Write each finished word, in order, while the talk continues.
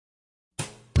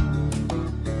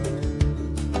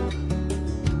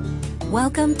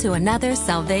Welcome to another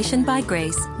Salvation by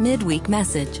Grace Midweek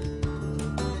message.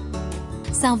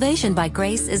 Salvation by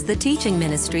Grace is the teaching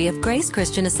ministry of Grace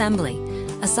Christian Assembly,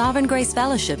 a Sovereign Grace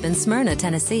Fellowship in Smyrna,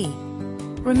 Tennessee.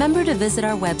 Remember to visit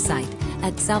our website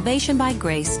at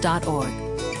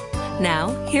salvationbygrace.org. Now,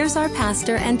 here's our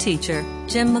pastor and teacher,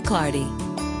 Jim McClarty.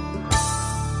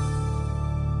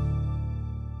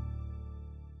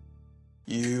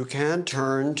 You can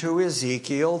turn to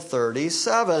Ezekiel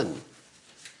 37.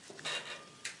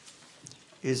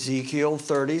 Ezekiel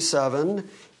 37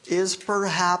 is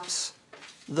perhaps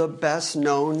the best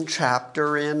known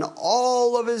chapter in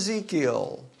all of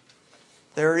Ezekiel.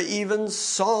 There are even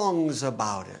songs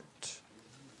about it.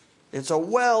 It's a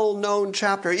well-known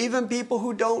chapter. Even people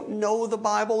who don't know the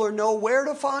Bible or know where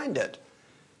to find it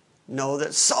know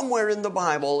that somewhere in the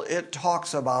Bible it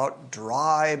talks about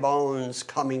dry bones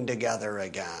coming together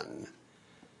again.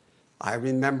 I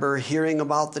remember hearing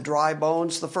about the dry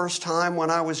bones the first time when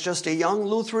I was just a young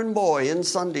Lutheran boy in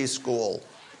Sunday school.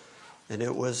 And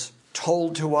it was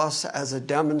told to us as a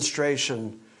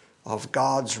demonstration of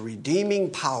God's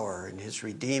redeeming power and his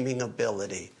redeeming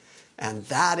ability. And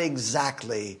that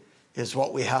exactly is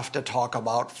what we have to talk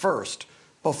about first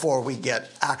before we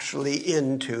get actually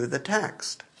into the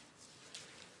text.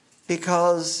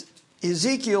 Because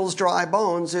Ezekiel's dry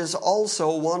bones is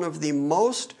also one of the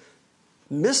most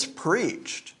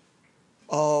mispreached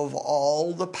of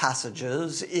all the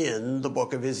passages in the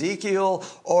book of Ezekiel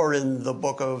or in the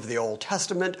book of the Old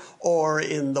Testament or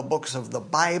in the books of the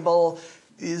Bible.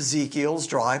 Ezekiel's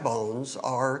dry bones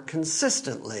are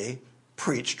consistently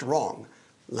preached wrong.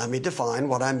 Let me define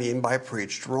what I mean by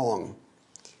preached wrong.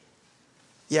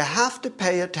 You have to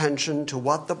pay attention to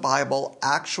what the Bible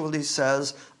actually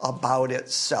says about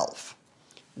itself.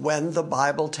 When the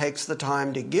Bible takes the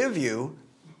time to give you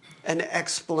an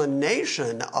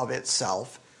explanation of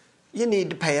itself, you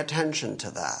need to pay attention to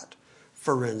that.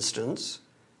 For instance,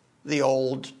 the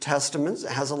Old Testament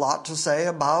has a lot to say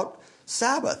about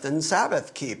Sabbath and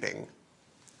Sabbath keeping.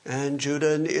 And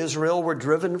Judah and Israel were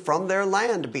driven from their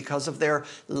land because of their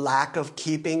lack of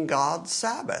keeping God's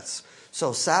Sabbaths.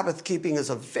 So Sabbath keeping is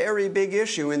a very big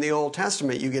issue in the Old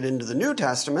Testament. You get into the New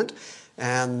Testament,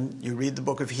 and you read the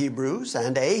book of Hebrews,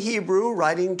 and a Hebrew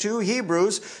writing to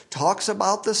Hebrews talks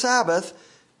about the Sabbath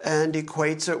and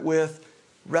equates it with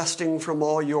resting from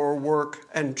all your work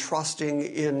and trusting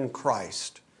in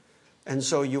Christ. And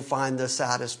so you find the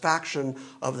satisfaction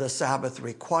of the Sabbath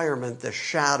requirement, the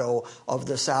shadow of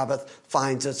the Sabbath,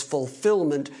 finds its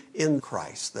fulfillment in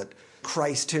Christ, that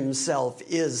Christ himself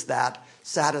is that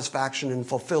satisfaction and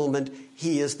fulfillment.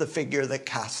 He is the figure that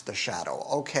casts the shadow.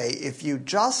 Okay, if you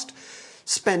just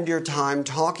spend your time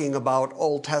talking about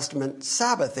Old Testament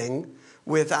Sabbathing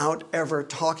without ever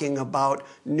talking about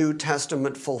New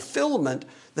Testament fulfillment,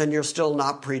 then you're still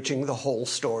not preaching the whole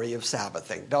story of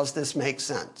Sabbathing. Does this make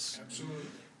sense? Absolutely.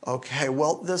 Okay,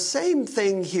 well, the same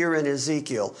thing here in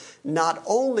Ezekiel. Not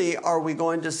only are we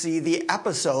going to see the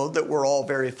episode that we're all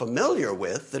very familiar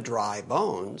with, the dry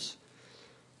bones,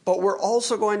 but we're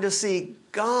also going to see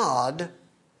God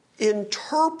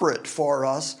interpret for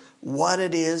us what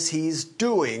it is he's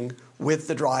doing with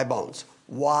the dry bones.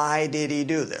 Why did he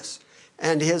do this?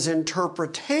 And his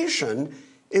interpretation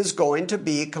is going to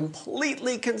be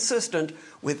completely consistent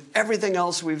with everything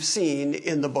else we've seen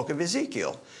in the book of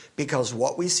Ezekiel. Because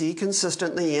what we see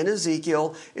consistently in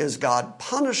Ezekiel is God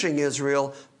punishing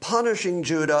Israel, punishing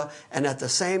Judah, and at the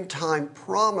same time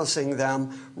promising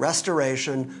them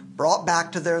restoration, brought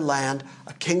back to their land,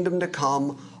 a kingdom to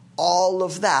come. All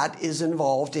of that is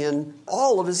involved in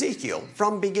all of Ezekiel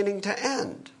from beginning to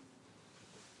end.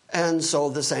 And so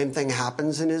the same thing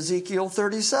happens in Ezekiel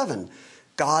 37.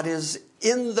 God is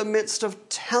in the midst of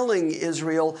telling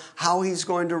Israel how he's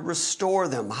going to restore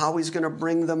them, how he's going to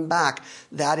bring them back.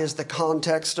 That is the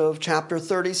context of chapter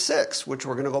 36, which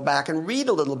we're going to go back and read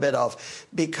a little bit of,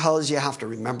 because you have to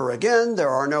remember again, there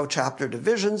are no chapter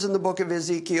divisions in the book of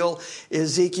Ezekiel.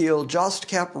 Ezekiel just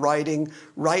kept writing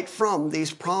right from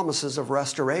these promises of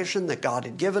restoration that God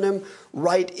had given him,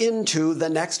 right into the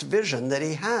next vision that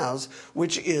he has,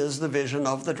 which is the vision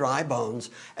of the dry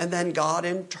bones. And then God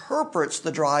interprets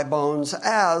the dry bones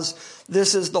as,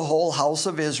 this is the whole house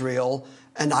of Israel,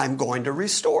 and I'm going to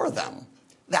restore them.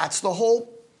 That's the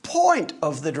whole point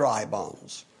of the dry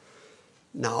bones.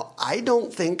 Now, I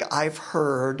don't think I've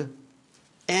heard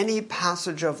any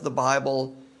passage of the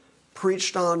Bible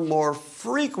preached on more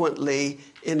frequently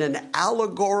in an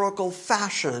allegorical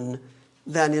fashion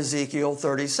than Ezekiel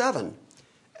 37.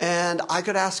 And I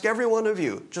could ask every one of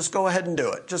you, just go ahead and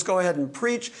do it. Just go ahead and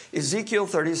preach Ezekiel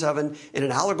 37 in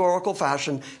an allegorical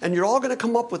fashion, and you're all going to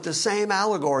come up with the same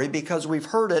allegory because we've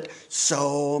heard it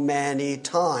so many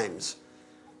times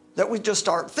that we just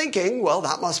start thinking, well,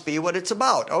 that must be what it's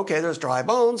about. Okay, there's dry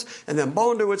bones, and then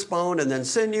bone to its bone, and then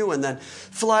sinew, and then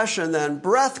flesh, and then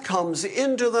breath comes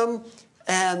into them,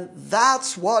 and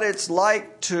that's what it's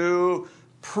like to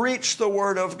preach the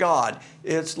Word of God.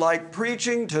 It's like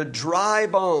preaching to dry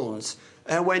bones.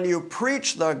 And when you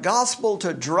preach the gospel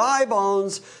to dry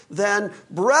bones, then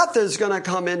breath is going to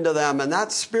come into them, and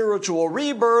that's spiritual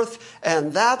rebirth,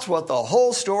 and that's what the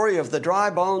whole story of the dry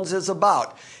bones is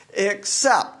about.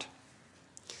 Except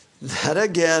that,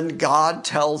 again, God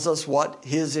tells us what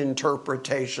his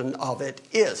interpretation of it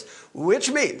is,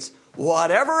 which means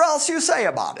whatever else you say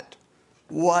about it,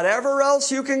 whatever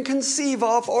else you can conceive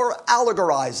of or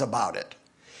allegorize about it,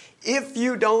 if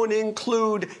you don't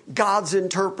include God's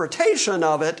interpretation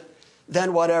of it,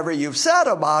 then whatever you've said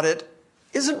about it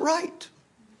isn't right.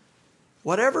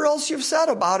 Whatever else you've said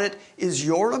about it is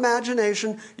your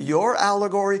imagination, your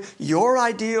allegory, your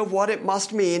idea of what it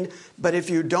must mean. But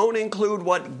if you don't include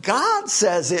what God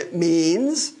says it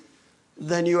means,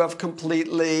 then you have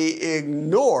completely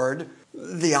ignored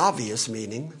the obvious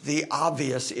meaning, the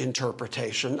obvious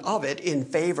interpretation of it in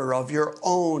favor of your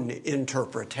own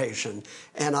interpretation.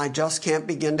 And I just can't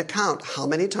begin to count how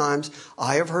many times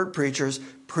I have heard preachers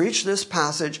preach this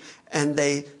passage and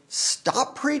they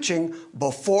stop preaching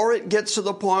before it gets to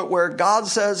the point where God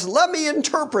says, let me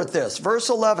interpret this. Verse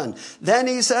 11, then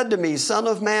he said to me, Son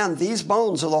of man, these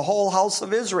bones are the whole house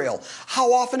of Israel.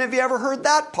 How often have you ever heard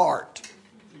that part?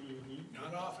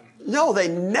 Not often. No, they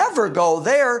never go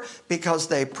there because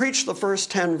they preach the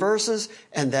first 10 verses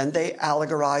and then they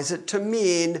allegorize it to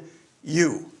mean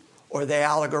you, or they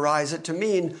allegorize it to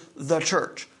mean the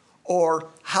church, or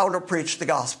how to preach the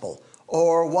gospel,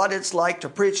 or what it's like to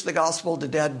preach the gospel to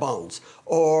dead bones,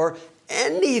 or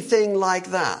anything like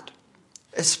that.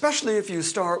 Especially if you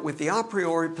start with the a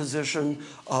priori position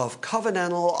of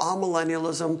covenantal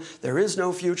amillennialism. There is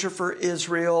no future for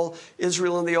Israel.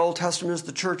 Israel in the Old Testament is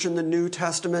the church in the New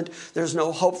Testament. There's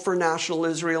no hope for national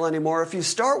Israel anymore. If you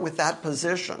start with that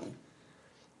position,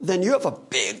 then you have a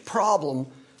big problem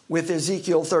with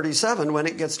Ezekiel 37 when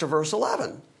it gets to verse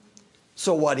 11.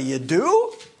 So what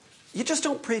do? You just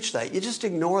don't preach that. You just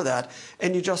ignore that,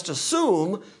 and you just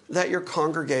assume that your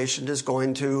congregation is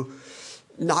going to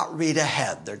not read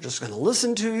ahead. They're just going to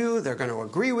listen to you, they're going to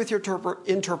agree with your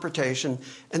interpretation,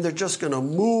 and they're just going to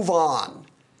move on.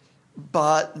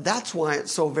 But that's why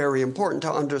it's so very important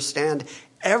to understand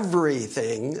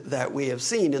everything that we have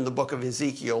seen in the book of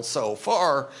Ezekiel so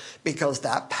far, because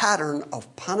that pattern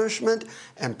of punishment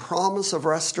and promise of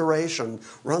restoration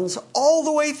runs all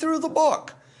the way through the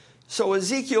book. So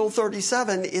Ezekiel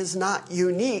 37 is not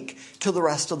unique to the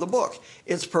rest of the book.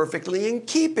 It's perfectly in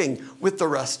keeping with the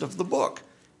rest of the book.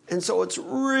 And so it's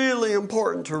really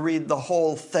important to read the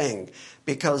whole thing,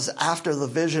 because after the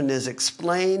vision is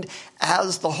explained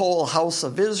as the whole house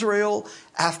of Israel,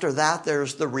 after that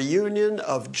there's the reunion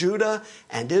of Judah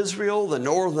and Israel, the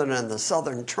northern and the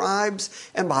southern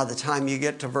tribes, and by the time you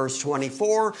get to verse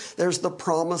 24, there's the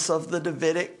promise of the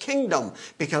Davidic kingdom,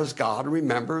 because God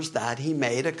remembers that he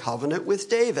made a covenant with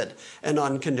David, an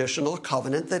unconditional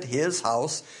covenant that his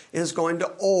house is going to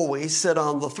always sit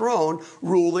on the throne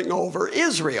ruling over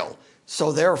Israel.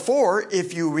 So therefore,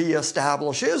 if you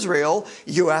reestablish Israel,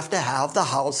 you have to have the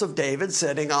house of David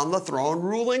sitting on the throne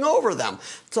ruling over them.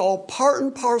 It's all part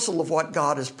and parcel of what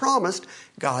God has promised.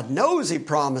 God knows he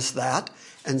promised that.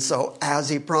 And so as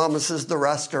he promises the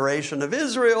restoration of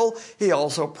Israel, he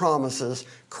also promises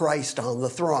Christ on the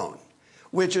throne,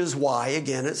 which is why,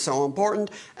 again, it's so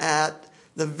important at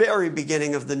the very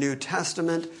beginning of the New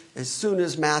Testament. As soon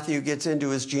as Matthew gets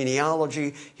into his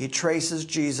genealogy, he traces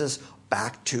Jesus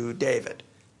back to David,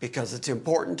 because it's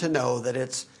important to know that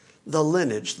it's the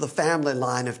lineage, the family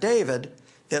line of David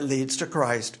that leads to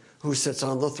Christ, who sits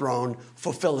on the throne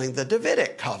fulfilling the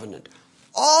Davidic covenant.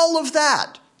 All of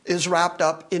that is wrapped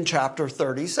up in chapter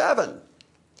 37.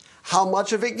 How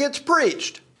much of it gets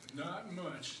preached? Not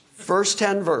much. First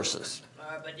 10 verses.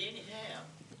 But anyhow,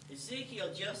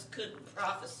 Ezekiel just couldn't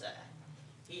prophesy.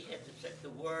 He had to take the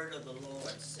word of the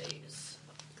Lord says.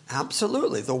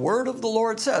 Absolutely. The word of the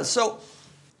Lord says. So,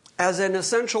 as an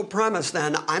essential premise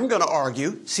then, I'm going to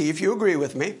argue, see if you agree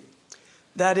with me,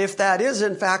 that if that is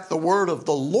in fact the word of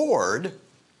the Lord,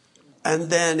 and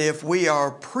then if we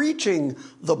are preaching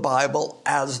the Bible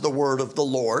as the word of the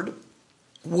Lord,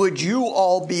 would you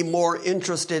all be more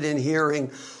interested in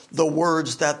hearing the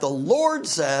words that the Lord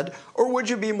said, or would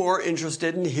you be more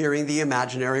interested in hearing the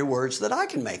imaginary words that I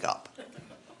can make up?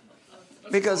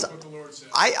 Because What the Lord said.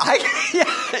 yeah,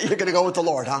 you're going to go with the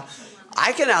Lord, huh?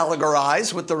 I can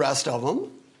allegorize with the rest of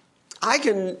them. I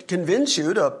can convince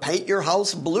you to paint your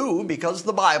house blue because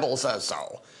the Bible says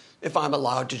so, if I'm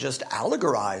allowed to just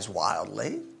allegorize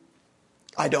wildly.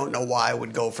 I don't know why I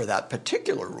would go for that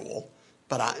particular rule,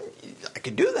 but I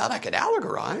could do that. I could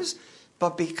allegorize.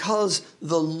 But because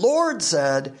the Lord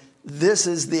said, this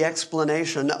is the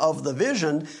explanation of the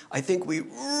vision, I think we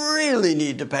really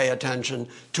need to pay attention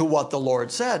to what the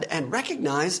Lord said and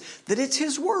recognize that it's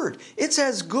His word. It's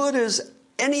as good as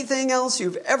anything else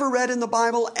you've ever read in the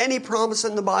Bible, any promise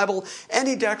in the Bible,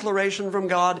 any declaration from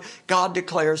God. God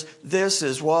declares, this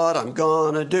is what I'm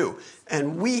going to do.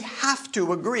 And we have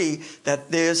to agree that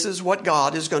this is what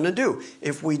God is going to do.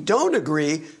 If we don't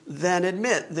agree, then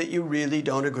admit that you really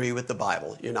don't agree with the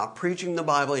Bible. You're not preaching the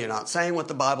Bible. You're not saying what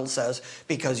the Bible says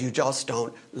because you just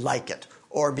don't like it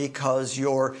or because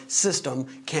your system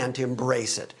can't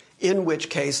embrace it. In which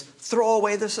case, throw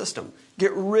away the system.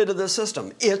 Get rid of the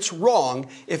system. It's wrong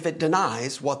if it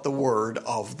denies what the word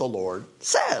of the Lord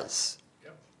says.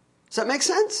 Yep. Does that make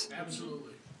sense?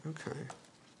 Absolutely. Okay.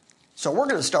 So we're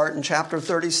going to start in chapter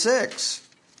 36,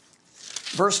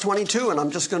 verse 22, and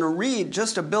I'm just going to read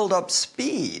just to build up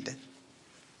speed.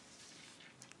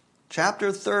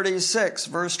 Chapter 36,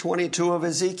 verse 22 of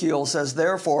Ezekiel says,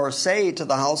 therefore say to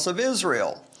the house of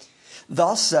Israel,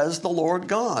 thus says the Lord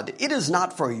God, it is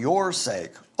not for your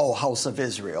sake, O house of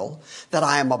Israel, that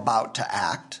I am about to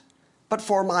act, but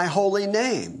for my holy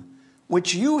name,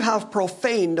 which you have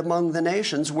profaned among the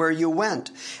nations where you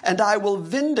went. And I will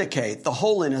vindicate the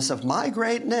holiness of my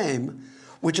great name,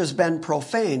 which has been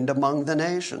profaned among the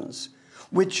nations,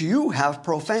 which you have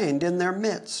profaned in their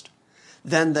midst.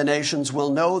 Then the nations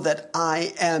will know that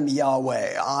I am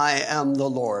Yahweh, I am the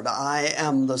Lord, I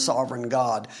am the sovereign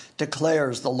God,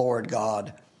 declares the Lord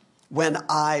God, when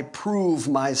I prove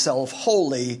myself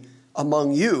holy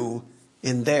among you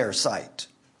in their sight.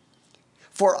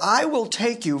 For I will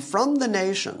take you from the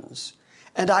nations,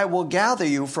 and I will gather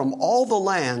you from all the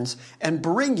lands and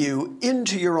bring you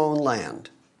into your own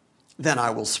land. Then I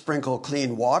will sprinkle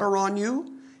clean water on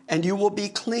you, and you will be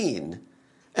clean.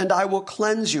 And I will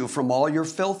cleanse you from all your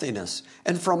filthiness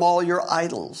and from all your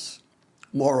idols.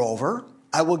 Moreover,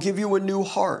 I will give you a new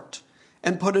heart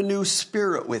and put a new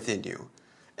spirit within you.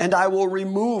 And I will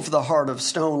remove the heart of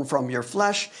stone from your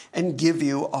flesh and give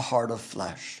you a heart of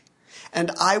flesh.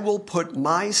 And I will put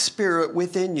my spirit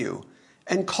within you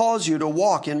and cause you to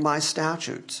walk in my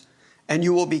statutes. And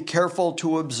you will be careful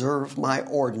to observe my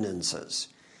ordinances.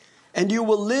 And you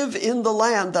will live in the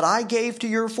land that I gave to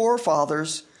your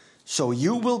forefathers. So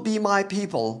you will be my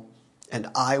people, and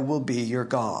I will be your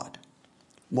God.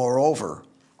 Moreover,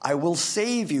 I will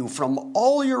save you from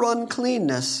all your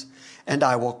uncleanness, and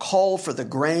I will call for the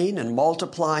grain and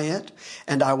multiply it,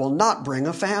 and I will not bring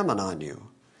a famine on you.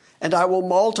 And I will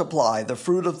multiply the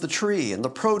fruit of the tree and the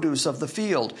produce of the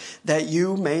field, that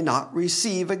you may not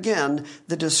receive again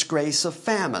the disgrace of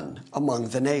famine among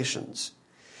the nations.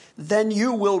 Then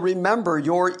you will remember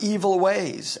your evil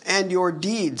ways and your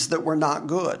deeds that were not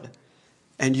good.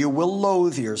 And you will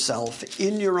loathe yourself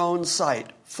in your own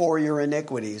sight for your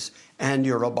iniquities and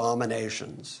your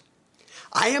abominations.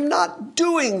 I am not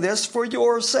doing this for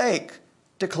your sake,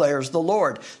 declares the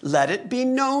Lord. Let it be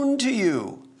known to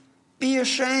you. Be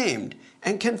ashamed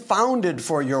and confounded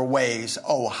for your ways,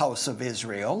 O house of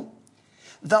Israel.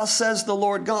 Thus says the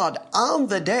Lord God, on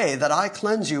the day that I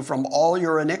cleanse you from all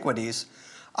your iniquities,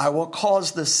 I will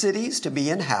cause the cities to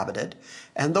be inhabited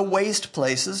and the waste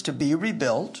places to be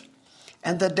rebuilt,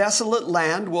 and the desolate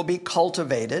land will be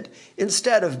cultivated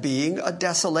instead of being a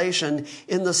desolation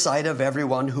in the sight of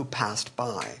everyone who passed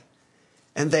by.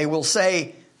 And they will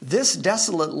say, this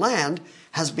desolate land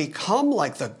has become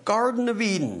like the Garden of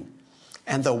Eden,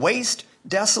 and the waste,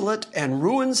 desolate, and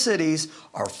ruined cities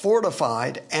are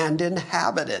fortified and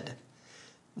inhabited.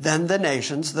 Then the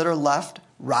nations that are left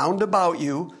round about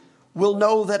you will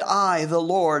know that I, the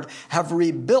Lord, have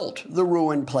rebuilt the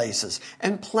ruined places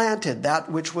and planted that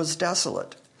which was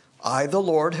desolate. I, the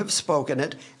Lord, have spoken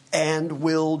it and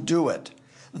will do it.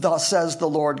 Thus says the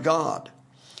Lord God.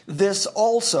 This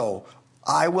also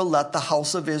I will let the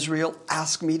house of Israel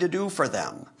ask me to do for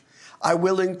them. I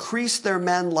will increase their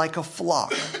men like a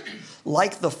flock,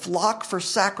 like the flock for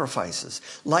sacrifices,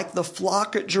 like the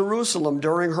flock at Jerusalem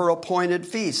during her appointed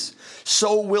feasts.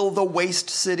 So will the waste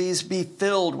cities be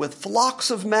filled with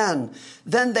flocks of men.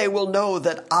 Then they will know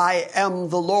that I am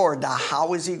the Lord. Now,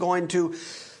 how is he going to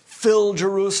fill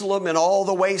Jerusalem and all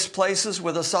the waste places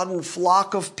with a sudden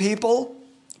flock of people?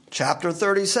 Chapter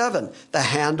 37, the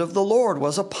hand of the Lord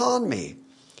was upon me,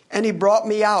 and he brought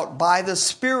me out by the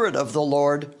Spirit of the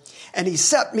Lord, And he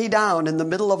set me down in the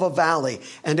middle of a valley,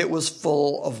 and it was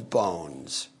full of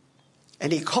bones.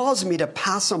 And he caused me to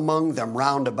pass among them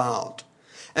round about.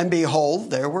 And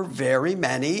behold, there were very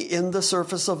many in the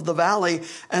surface of the valley,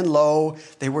 and lo,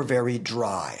 they were very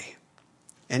dry.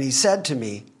 And he said to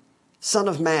me, Son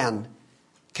of man,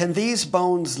 can these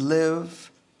bones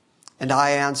live? And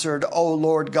I answered, O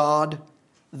Lord God,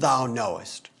 thou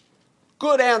knowest.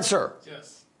 Good answer.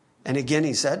 Yes. And again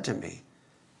he said to me,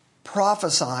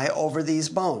 prophesy over these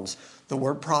bones. The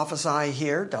word prophesy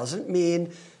here doesn't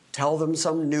mean tell them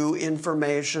some new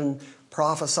information,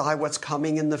 prophesy what's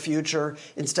coming in the future.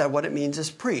 Instead, what it means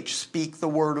is preach, speak the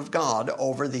word of God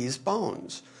over these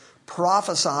bones.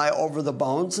 Prophesy over the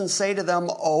bones and say to them,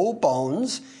 O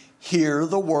bones, hear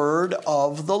the word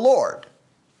of the Lord.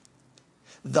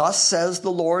 Thus says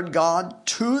the Lord God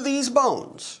to these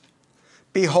bones,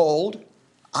 behold,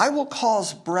 I will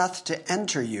cause breath to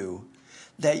enter you,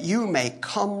 that you may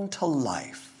come to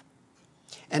life.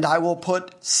 And I will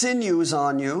put sinews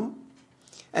on you,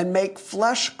 and make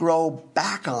flesh grow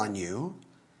back on you,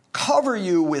 cover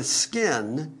you with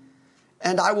skin,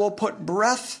 and I will put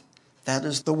breath, that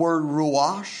is the word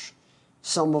ruach.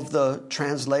 Some of the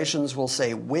translations will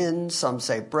say wind, some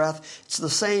say breath. It's the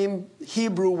same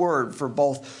Hebrew word for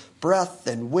both breath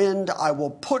and wind. I will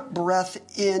put breath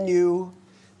in you,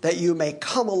 that you may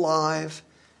come alive,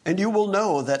 and you will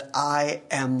know that I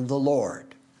am the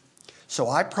Lord. So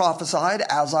I prophesied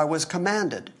as I was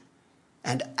commanded.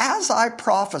 And as I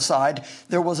prophesied,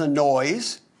 there was a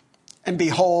noise, and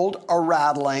behold, a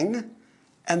rattling,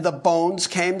 and the bones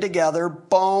came together,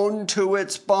 bone to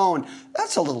its bone.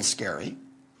 That's a little scary.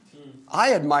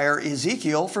 I admire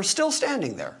Ezekiel for still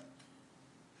standing there.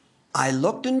 I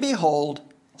looked, and behold,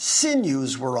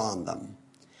 sinews were on them,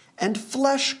 and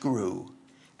flesh grew,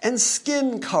 and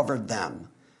skin covered them,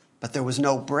 but there was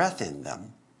no breath in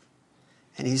them.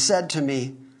 And he said to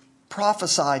me,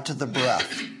 prophesy to the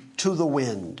breath, to the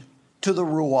wind, to the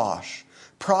ruach.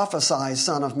 Prophesy,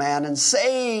 Son of man, and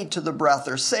say to the breath,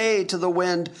 or say to the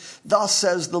wind, thus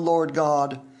says the Lord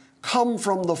God, come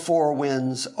from the four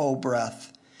winds, O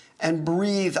breath, and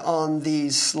breathe on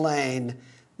these slain,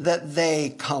 that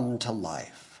they come to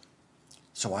life.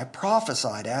 So I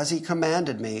prophesied as he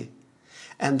commanded me,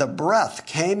 and the breath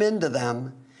came into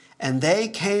them, and they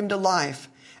came to life,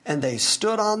 and they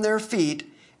stood on their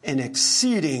feet, an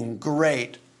exceeding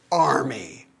great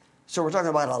army. So we're talking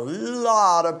about a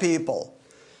lot of people.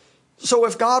 So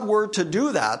if God were to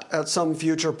do that at some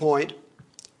future point,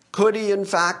 could he in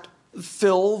fact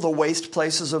fill the waste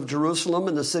places of Jerusalem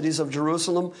and the cities of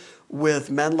Jerusalem with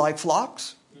men like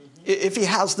flocks? If he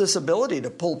has this ability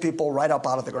to pull people right up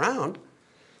out of the ground,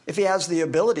 if he has the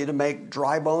ability to make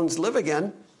dry bones live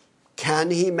again,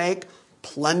 can he make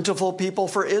plentiful people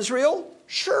for Israel?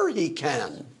 Sure he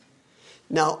can.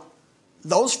 Now,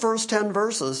 those first 10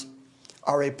 verses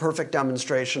are a perfect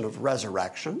demonstration of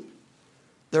resurrection.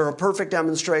 They're a perfect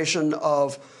demonstration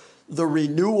of the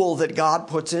renewal that God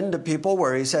puts into people,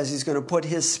 where he says he's going to put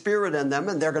his spirit in them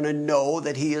and they're going to know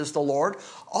that he is the Lord.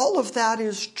 All of that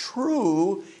is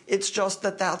true. It's just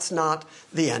that that's not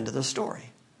the end of the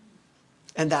story.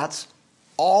 And that's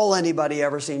all anybody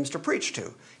ever seems to preach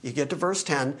to. You get to verse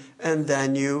 10 and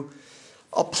then you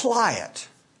apply it.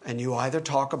 And you either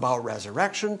talk about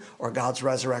resurrection or God's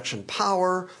resurrection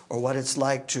power or what it's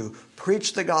like to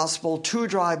preach the gospel to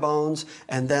dry bones.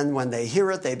 And then when they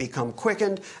hear it, they become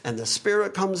quickened and the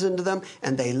Spirit comes into them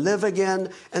and they live again.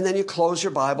 And then you close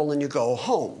your Bible and you go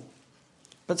home.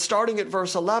 But starting at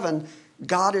verse 11,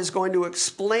 God is going to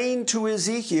explain to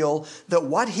Ezekiel that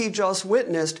what he just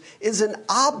witnessed is an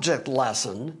object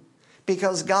lesson,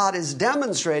 because God is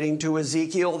demonstrating to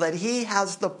Ezekiel that he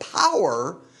has the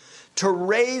power to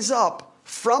raise up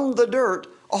from the dirt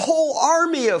a whole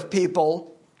army of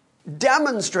people,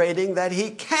 demonstrating that he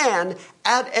can,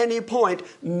 at any point,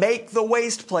 make the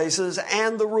waste places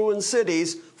and the ruined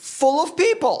cities full of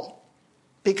people,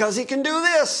 because he can do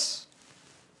this.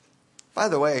 By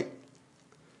the way,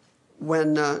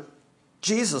 when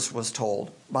Jesus was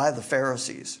told by the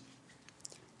Pharisees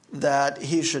that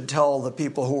he should tell the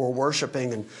people who were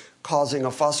worshiping and causing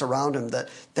a fuss around him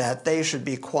that they should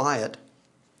be quiet,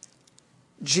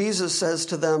 Jesus says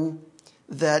to them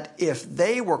that if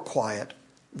they were quiet,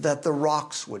 that the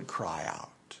rocks would cry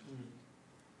out.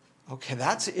 Okay,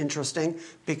 that's interesting,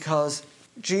 because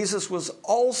Jesus was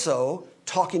also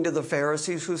talking to the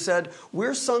Pharisees who said,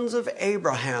 we're sons of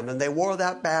Abraham, and they wore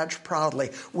that badge proudly.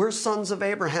 We're sons of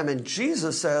Abraham. And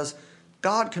Jesus says,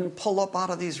 God can pull up out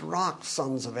of these rocks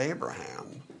sons of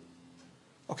Abraham.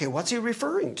 Okay, what's he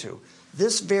referring to?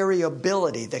 This very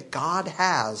ability that God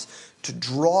has to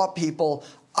draw people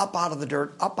up out of the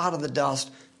dirt, up out of the dust,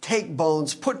 take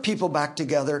bones, put people back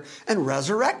together, and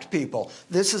resurrect people.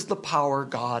 This is the power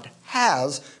God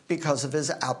has because of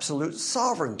his absolute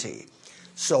sovereignty.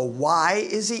 So why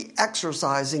is he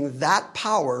exercising that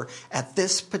power at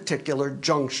this particular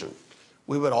junction?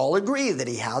 We would all agree that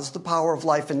he has the power of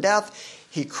life and death.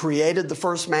 He created the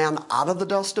first man out of the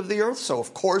dust of the earth, so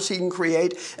of course he can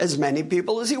create as many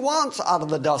people as he wants out of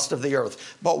the dust of the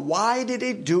earth. But why did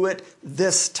he do it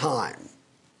this time?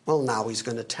 Well, now he's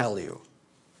going to tell you.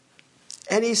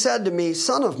 And he said to me,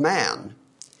 Son of man,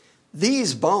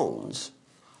 these bones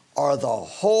are the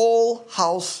whole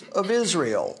house of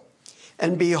Israel.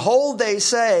 And behold, they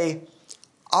say,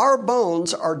 our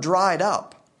bones are dried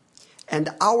up, and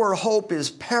our hope is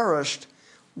perished.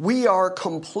 We are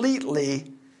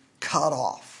completely cut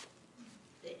off.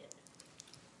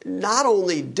 Not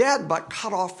only dead, but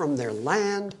cut off from their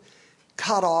land,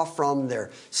 cut off from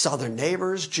their southern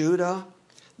neighbors, Judah.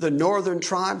 The northern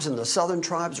tribes and the southern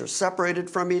tribes are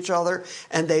separated from each other,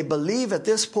 and they believe at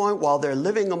this point, while they're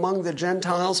living among the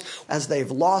Gentiles, as they've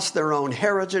lost their own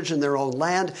heritage and their own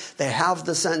land, they have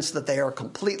the sense that they are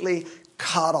completely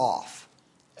cut off.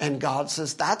 And God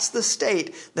says that's the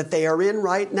state that they are in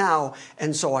right now.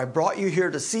 And so I brought you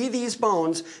here to see these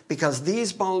bones because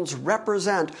these bones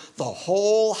represent the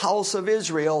whole house of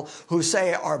Israel who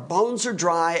say our bones are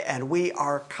dry and we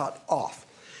are cut off.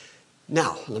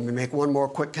 Now, let me make one more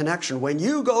quick connection. When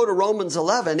you go to Romans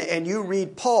 11 and you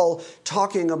read Paul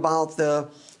talking about the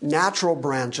natural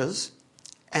branches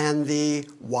and the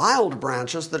wild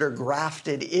branches that are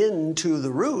grafted into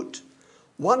the root,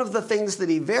 one of the things that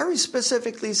he very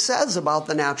specifically says about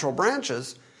the natural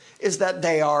branches is that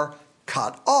they are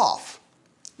cut off.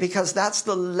 Because that's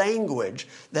the language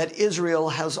that Israel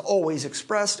has always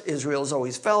expressed, Israel has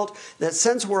always felt, that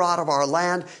since we're out of our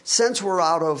land, since we're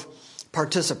out of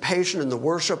participation in the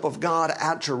worship of God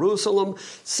at Jerusalem,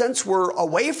 since we're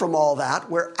away from all that,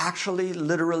 we're actually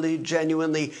literally,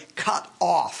 genuinely cut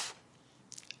off.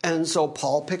 And so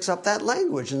Paul picks up that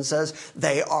language and says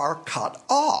they are cut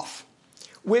off,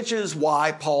 which is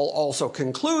why Paul also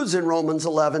concludes in Romans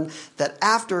 11 that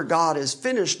after God is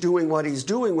finished doing what he's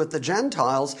doing with the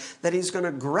Gentiles, that he's going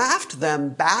to graft them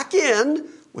back in,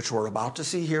 which we're about to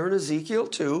see here in Ezekiel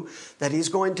 2, that he's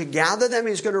going to gather them,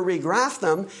 he's going to regraft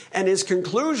them, and his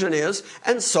conclusion is,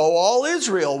 and so all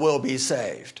Israel will be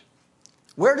saved.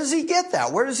 Where does he get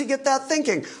that? Where does he get that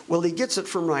thinking? Well, he gets it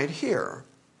from right here.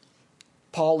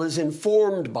 Paul is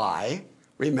informed by,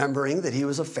 remembering that he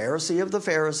was a Pharisee of the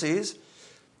Pharisees,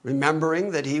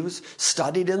 remembering that he was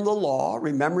studied in the law,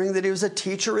 remembering that he was a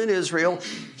teacher in Israel.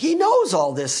 He knows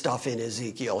all this stuff in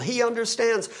Ezekiel. He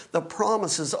understands the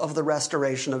promises of the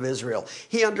restoration of Israel.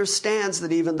 He understands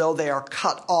that even though they are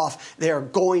cut off, they are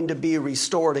going to be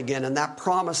restored again. And that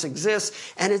promise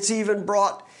exists. And it's even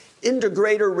brought into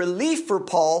greater relief for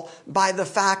Paul by the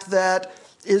fact that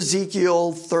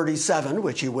Ezekiel 37,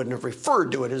 which he wouldn't have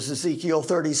referred to it as Ezekiel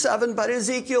 37, but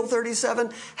Ezekiel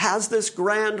 37 has this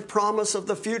grand promise of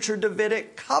the future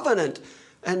Davidic covenant.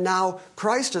 And now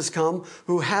Christ has come,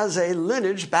 who has a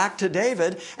lineage back to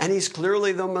David, and he's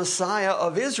clearly the Messiah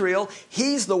of Israel.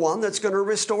 He's the one that's going to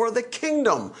restore the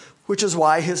kingdom, which is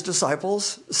why his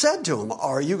disciples said to him,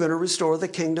 are you going to restore the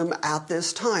kingdom at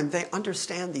this time? They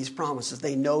understand these promises.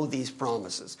 They know these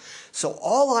promises. So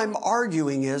all I'm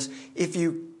arguing is, if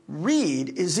you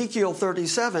read Ezekiel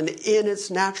 37 in its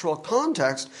natural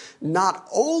context, not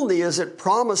only is it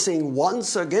promising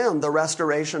once again the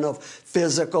restoration of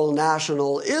physical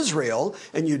national Israel,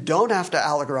 and you don't have to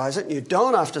allegorize it, and you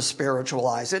don't have to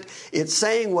spiritualize it. It's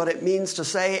saying what it means to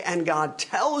say, and God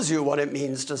tells you what it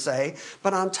means to say.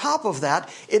 But on top of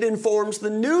that, it informs the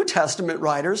New Testament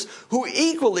writers who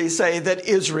equally say that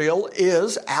Israel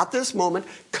is, at this moment,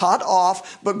 cut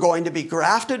off, but going to be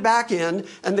grafted back in,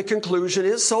 and the conclusion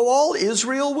is, so all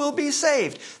Israel will be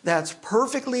saved. That's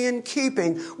perfectly in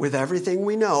keeping with everything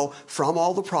we know from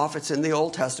all the prophets in the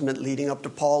Old Testament leading up to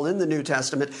Paul in the New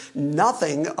Testament.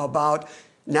 Nothing about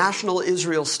national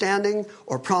Israel standing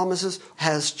or promises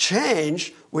has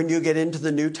changed when you get into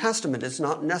the New Testament. It's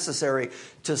not necessary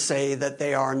to say that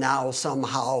they are now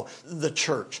somehow the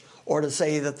church, or to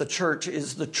say that the church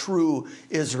is the true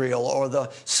Israel or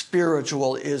the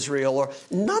spiritual Israel. Or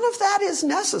none of that is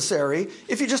necessary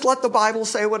if you just let the Bible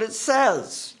say what it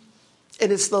says.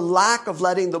 And it's the lack of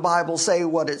letting the Bible say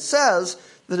what it says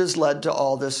that has led to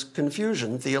all this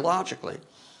confusion theologically.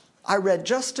 I read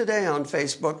just today on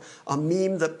Facebook a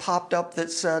meme that popped up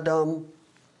that said,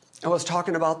 I was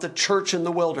talking about the church in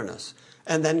the wilderness,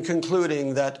 and then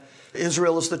concluding that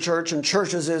Israel is the church and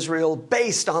church is Israel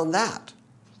based on that.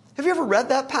 Have you ever read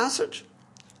that passage?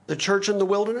 The church in the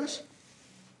wilderness?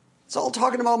 It's all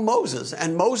talking about Moses,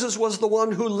 and Moses was the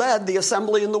one who led the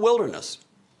assembly in the wilderness.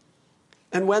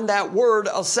 And when that word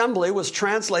assembly was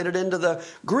translated into the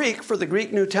Greek, for the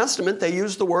Greek New Testament, they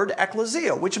used the word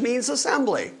ecclesia, which means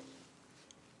assembly.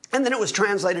 And then it was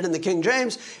translated in the King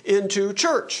James into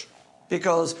church,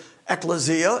 because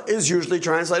ecclesia is usually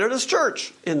translated as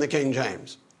church in the King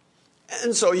James.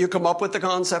 And so you come up with the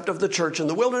concept of the church in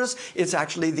the wilderness. It's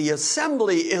actually the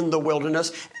assembly in the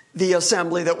wilderness, the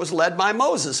assembly that was led by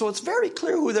Moses. So it's very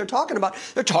clear who they're talking about.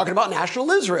 They're talking about national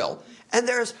Israel. And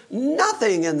there's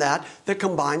nothing in that that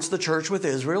combines the church with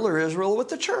Israel or Israel with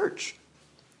the church.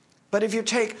 But if you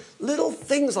take little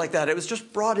things like that, it was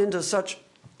just brought into such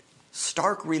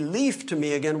stark relief to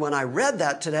me again when I read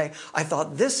that today. I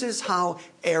thought, this is how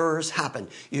errors happen.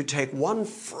 You take one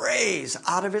phrase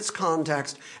out of its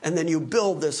context, and then you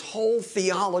build this whole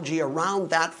theology around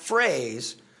that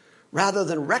phrase, rather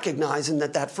than recognizing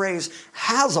that that phrase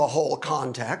has a whole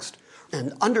context,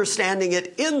 and understanding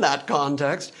it in that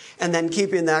context, and then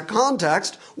keeping that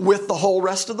context with the whole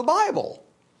rest of the Bible.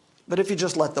 But if you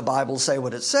just let the Bible say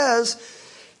what it says,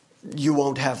 you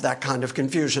won't have that kind of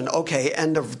confusion. Okay,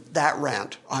 end of that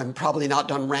rant. I'm probably not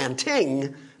done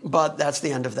ranting, but that's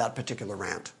the end of that particular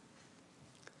rant.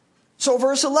 So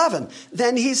verse 11,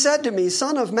 then he said to me,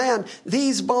 Son of man,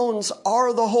 these bones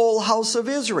are the whole house of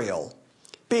Israel.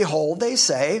 Behold, they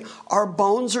say, our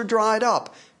bones are dried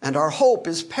up, and our hope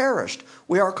is perished.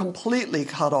 We are completely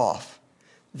cut off.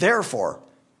 Therefore,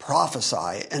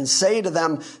 prophesy and say to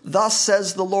them, thus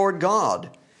says the Lord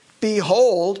God,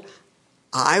 behold,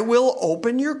 I will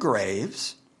open your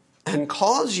graves and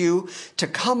cause you to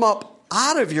come up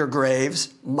out of your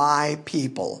graves, my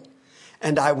people,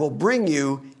 and I will bring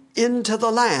you into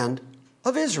the land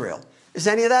of Israel. Is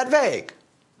any of that vague?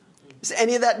 Is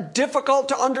any of that difficult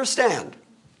to understand?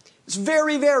 It's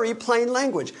very, very plain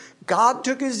language. God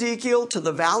took Ezekiel to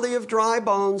the valley of dry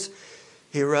bones.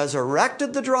 He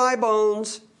resurrected the dry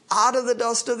bones out of the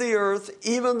dust of the earth,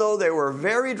 even though they were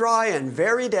very dry and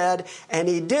very dead. And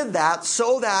he did that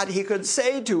so that he could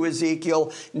say to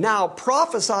Ezekiel, now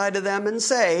prophesy to them and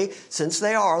say, since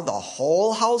they are the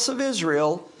whole house of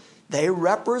Israel, they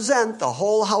represent the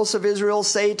whole house of Israel,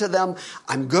 say to them,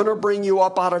 I'm going to bring you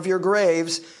up out of your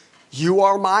graves. You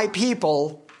are my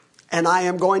people, and I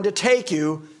am going to take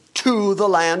you to the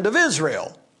land of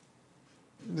Israel.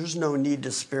 There's no need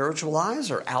to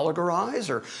spiritualize or allegorize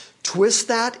or twist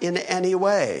that in any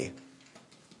way.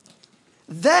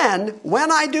 Then,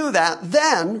 when I do that,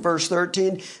 then, verse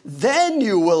 13, then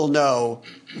you will know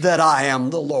that I am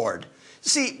the Lord.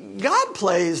 See, God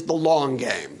plays the long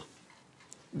game.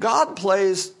 God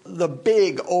plays the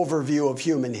big overview of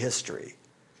human history.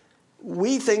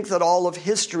 We think that all of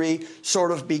history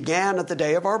sort of began at the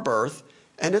day of our birth,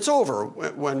 and it's over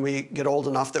when we get old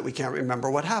enough that we can't remember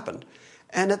what happened.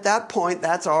 And at that point,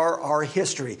 that's our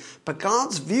history. But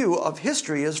God's view of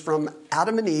history is from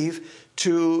Adam and Eve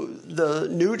to the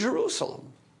New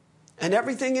Jerusalem and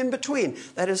everything in between.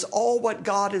 That is all what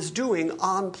God is doing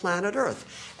on planet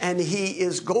Earth. And he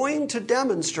is going to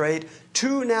demonstrate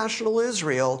to national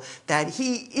Israel that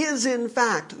he is in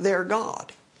fact their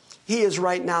God. He has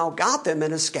right now got them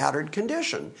in a scattered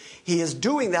condition. He is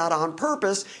doing that on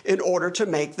purpose in order to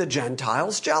make the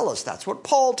Gentiles jealous. That's what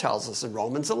Paul tells us in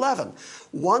Romans 11.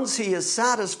 Once he is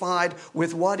satisfied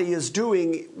with what he is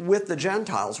doing with the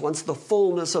Gentiles, once the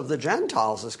fullness of the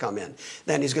Gentiles has come in,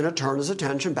 then he's going to turn his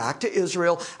attention back to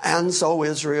Israel, and so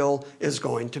Israel is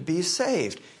going to be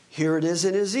saved. Here it is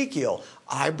in Ezekiel.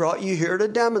 I brought you here to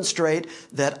demonstrate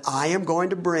that I am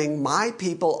going to bring my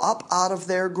people up out of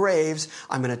their graves.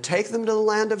 I'm going to take them to the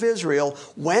land of Israel.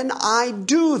 When I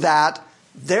do that,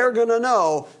 they're going to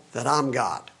know that I'm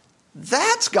God.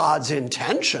 That's God's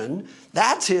intention.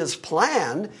 That's his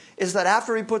plan, is that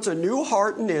after he puts a new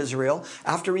heart in Israel,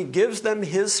 after he gives them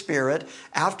his spirit,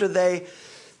 after they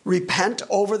repent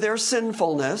over their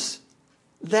sinfulness,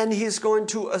 then he's going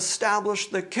to establish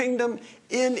the kingdom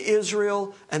in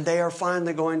Israel, and they are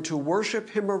finally going to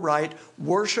worship him aright,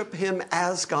 worship him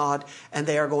as God, and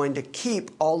they are going to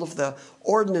keep all of the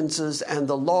ordinances and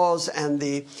the laws and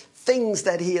the things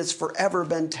that he has forever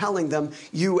been telling them,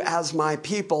 you as my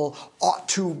people ought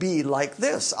to be like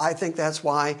this. I think that's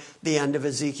why the end of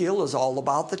Ezekiel is all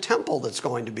about the temple that's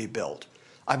going to be built.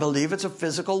 I believe it's a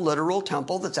physical, literal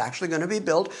temple that's actually going to be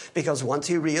built, because once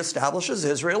he reestablishes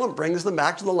Israel and brings them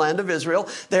back to the land of Israel,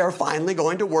 they are finally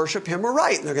going to worship him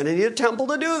aright. And they're going to need a temple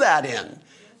to do that in.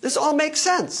 This all makes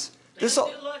sense. They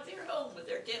feel like they're home with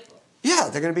their temple. Yeah,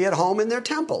 they're going to be at home in their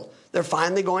temple. They're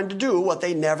finally going to do what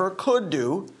they never could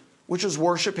do, which is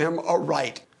worship him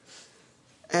aright.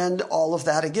 And all of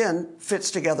that, again, fits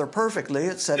together perfectly.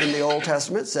 It's said in the Old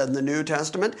Testament, it's said in the New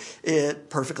Testament. It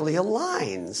perfectly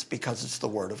aligns because it's the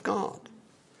Word of God.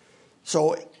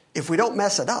 So if we don't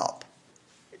mess it up,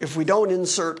 if we don't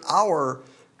insert our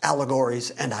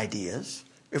allegories and ideas,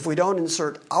 if we don't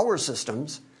insert our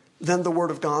systems, then the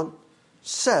Word of God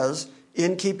says,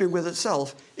 in keeping with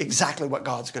itself, exactly what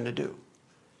God's going to do.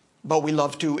 But we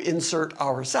love to insert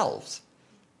ourselves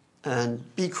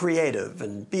and be creative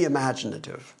and be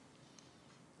imaginative.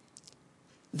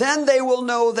 Then they will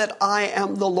know that I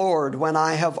am the Lord when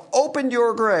I have opened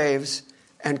your graves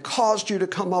and caused you to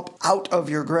come up out of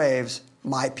your graves,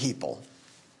 my people.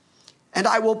 And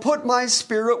I will put my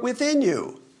spirit within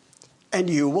you, and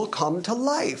you will come to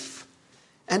life.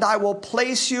 And I will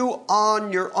place you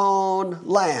on your own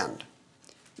land.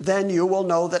 Then you will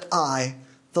know that I,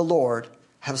 the Lord,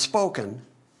 have spoken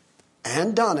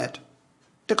and done it,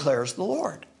 declares the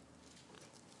Lord.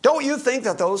 Don't you think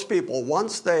that those people,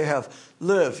 once they have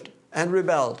lived and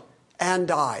rebelled and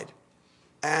died,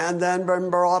 and then been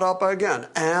brought up again,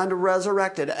 and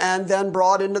resurrected, and then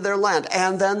brought into their land,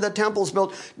 and then the temple's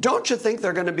built, don't you think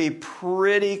they're going to be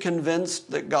pretty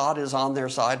convinced that God is on their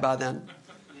side by then?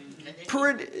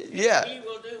 Yeah. He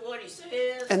will do what he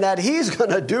says. And that he's going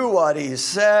to do what he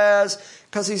says,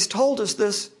 because he's told us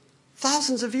this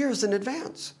thousands of years in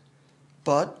advance.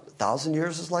 But 1,000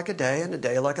 years is like a day, and a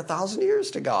day like 1,000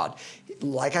 years to God.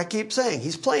 Like I keep saying,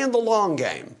 he's playing the long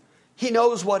game. He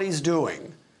knows what he's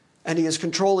doing, and he is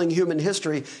controlling human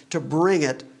history to bring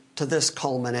it to this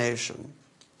culmination.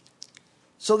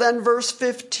 So then verse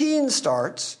 15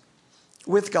 starts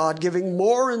with God giving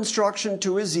more instruction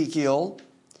to Ezekiel,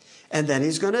 and then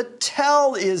he's going to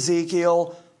tell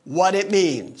Ezekiel what it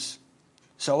means.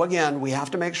 So again, we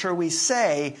have to make sure we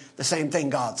say the same thing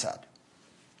God said.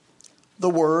 The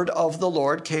word of the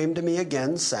Lord came to me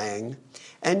again, saying,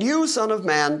 And you, son of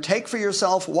man, take for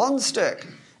yourself one stick,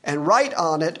 and write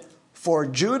on it, For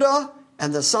Judah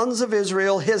and the sons of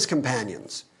Israel, his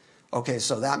companions. Okay,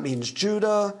 so that means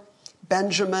Judah,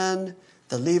 Benjamin,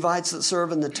 the Levites that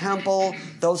serve in the temple.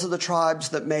 Those are the tribes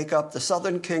that make up the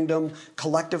southern kingdom,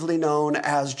 collectively known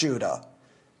as Judah.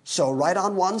 So write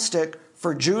on one stick,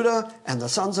 For Judah and the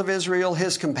sons of Israel,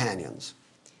 his companions.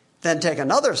 Then take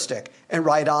another stick and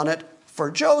write on it, For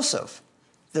Joseph,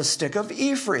 the stick of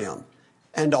Ephraim,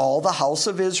 and all the house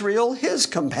of Israel, his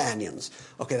companions.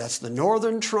 Okay, that's the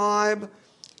northern tribe,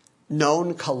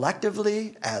 known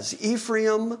collectively as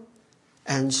Ephraim.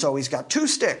 And so he's got two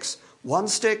sticks. One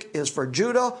stick is for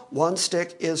Judah, one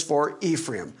stick is for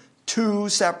Ephraim. Two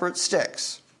separate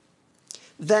sticks.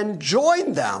 Then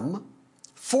join them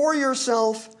for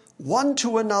yourself, one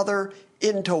to another,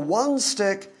 into one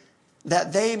stick,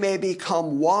 that they may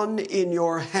become one in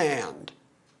your hand.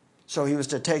 So he was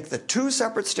to take the two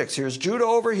separate sticks. Here's Judah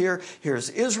over here, here's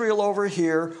Israel over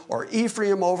here, or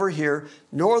Ephraim over here,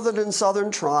 northern and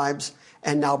southern tribes,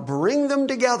 and now bring them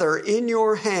together in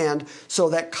your hand so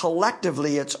that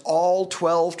collectively it's all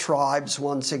 12 tribes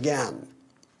once again.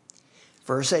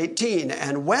 Verse 18,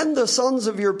 And when the sons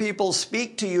of your people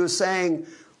speak to you, saying,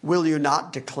 Will you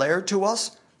not declare to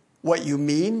us what you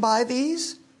mean by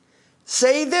these?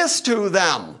 Say this to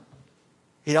them.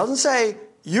 He doesn't say,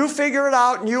 you figure it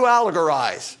out and you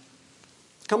allegorize.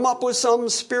 Come up with some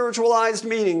spiritualized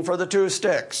meaning for the two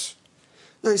sticks.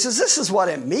 No, he says, this is what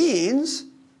it means.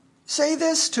 Say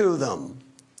this to them.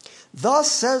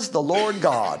 Thus says the Lord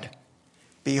God,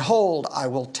 Behold, I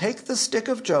will take the stick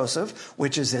of Joseph,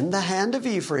 which is in the hand of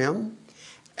Ephraim,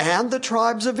 and the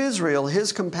tribes of Israel,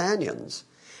 his companions,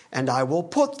 and I will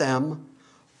put them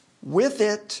with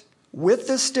it, with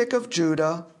the stick of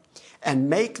Judah, and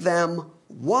make them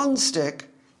one stick,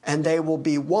 and they will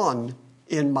be one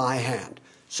in my hand.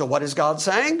 So what is God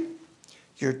saying?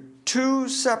 You're two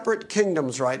separate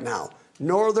kingdoms right now,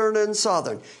 northern and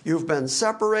southern. You've been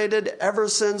separated ever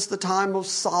since the time of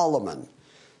Solomon,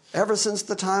 ever since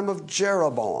the time of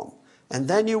Jeroboam. And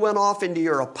then you went off into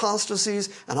your apostasies,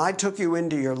 and I took you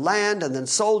into your land and then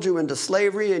sold you into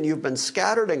slavery, and you've been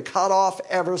scattered and cut off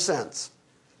ever since.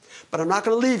 But I'm not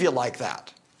going to leave you like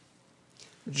that.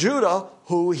 Judah,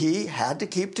 who he had to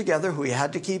keep together, who he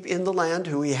had to keep in the land,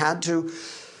 who he had to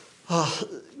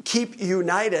keep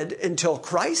united until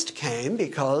Christ came,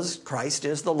 because Christ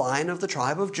is the Lion of the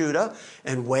tribe of Judah.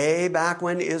 And way back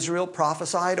when Israel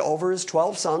prophesied over his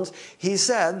 12 sons, he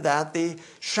said that the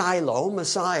Shiloh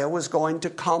Messiah was going to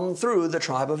come through the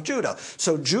tribe of Judah.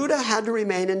 So Judah had to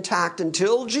remain intact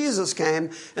until Jesus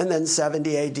came, and then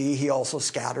 70 AD he also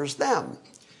scatters them.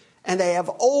 And they have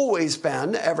always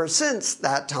been, ever since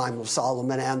that time of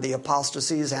Solomon and the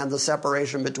apostasies and the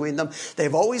separation between them,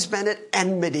 they've always been at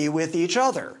enmity with each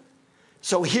other.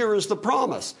 So here is the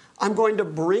promise. I'm going to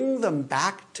bring them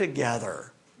back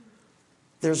together.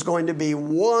 There's going to be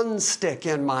one stick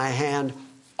in my hand,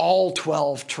 all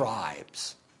 12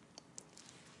 tribes.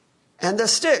 And the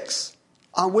sticks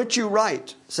on which you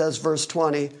write, says verse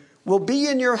 20, will be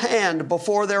in your hand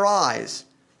before their eyes.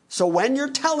 So when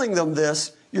you're telling them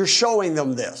this, you're showing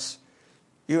them this.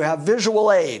 You have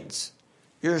visual aids.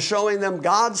 You're showing them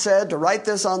God said to write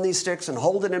this on these sticks and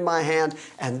hold it in my hand.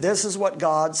 And this is what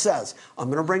God says. I'm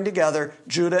going to bring together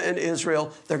Judah and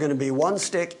Israel. They're going to be one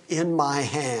stick in my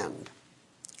hand.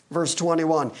 Verse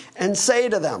 21, and say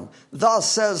to them, thus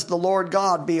says the Lord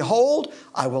God, behold,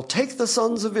 I will take the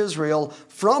sons of Israel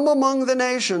from among the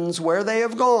nations where they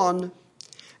have gone,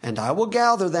 and I will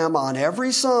gather them on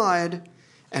every side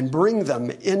and bring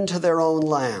them into their own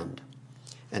land.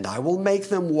 And I will make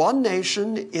them one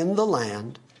nation in the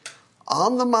land,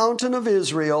 on the mountain of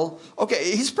Israel.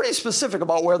 Okay, he's pretty specific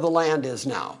about where the land is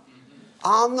now.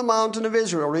 On the mountain of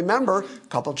Israel. Remember, a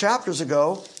couple chapters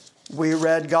ago, we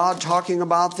read God talking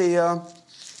about the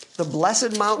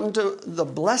blessed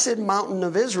mountain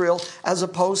of Israel as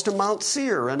opposed to Mount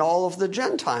Seir and all of the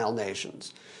Gentile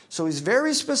nations. So he's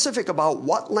very specific about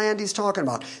what land he's talking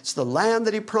about. It's the land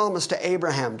that he promised to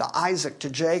Abraham, to Isaac, to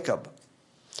Jacob.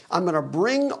 I'm going to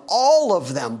bring all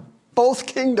of them, both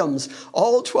kingdoms,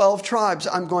 all 12 tribes.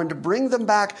 I'm going to bring them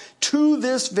back to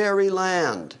this very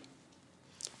land.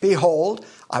 Behold,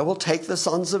 I will take the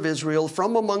sons of Israel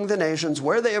from among the nations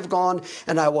where they have gone,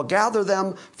 and I will gather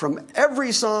them from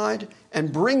every side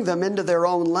and bring them into their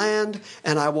own land,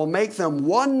 and I will make them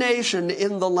one nation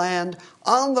in the land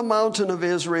on the mountain of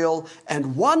Israel,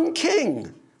 and one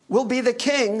king will be the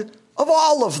king of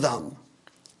all of them.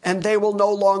 And they will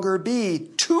no longer be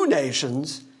two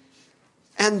nations,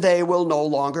 and they will no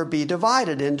longer be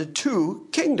divided into two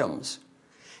kingdoms.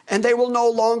 And they will no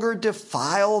longer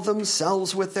defile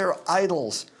themselves with their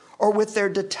idols, or with their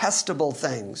detestable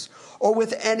things, or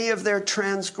with any of their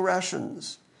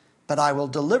transgressions. But I will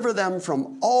deliver them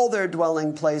from all their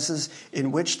dwelling places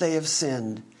in which they have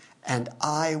sinned, and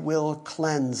I will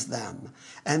cleanse them,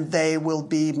 and they will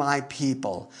be my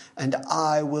people, and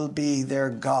I will be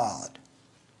their God.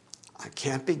 I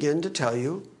can't begin to tell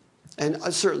you, and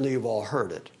certainly you've all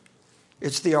heard it.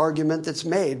 It's the argument that's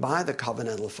made by the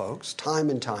covenantal folks time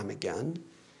and time again,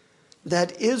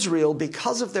 that Israel,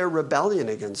 because of their rebellion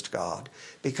against God,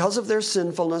 because of their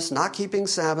sinfulness, not keeping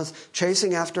Sabbath,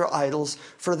 chasing after idols,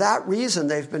 for that reason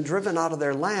they've been driven out of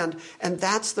their land, and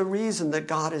that's the reason that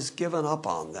God has given up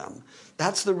on them.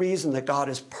 That's the reason that God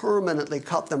has permanently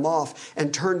cut them off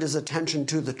and turned his attention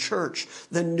to the church,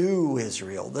 the new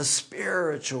Israel, the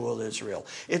spiritual Israel.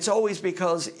 It's always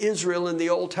because Israel in the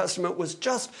Old Testament was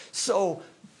just so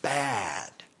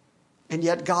bad. And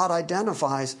yet God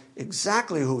identifies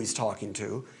exactly who he's talking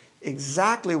to,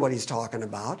 exactly what he's talking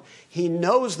about. He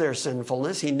knows their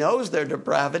sinfulness. He knows their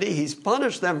depravity. He's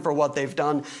punished them for what they've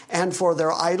done and for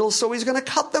their idols. So he's going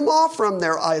to cut them off from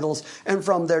their idols and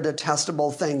from their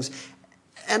detestable things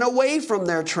and away from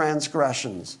their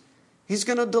transgressions. He's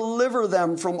going to deliver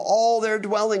them from all their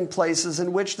dwelling places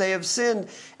in which they have sinned.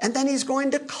 And then he's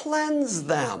going to cleanse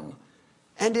them.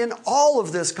 And in all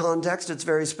of this context, it's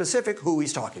very specific who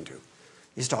he's talking to.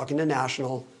 He's talking to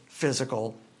national,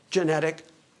 physical, genetic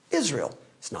Israel.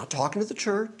 He's not talking to the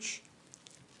church.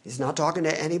 He's not talking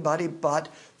to anybody but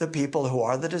the people who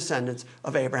are the descendants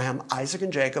of Abraham, Isaac,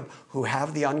 and Jacob, who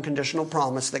have the unconditional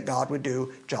promise that God would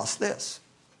do just this.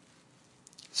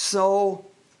 So,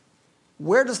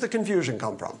 where does the confusion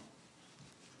come from?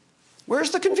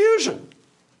 Where's the confusion?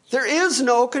 There is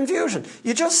no confusion.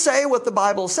 You just say what the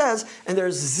Bible says, and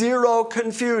there's zero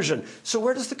confusion. So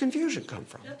where does the confusion come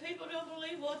from? The people don't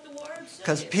believe what the Word says.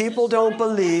 Because people don't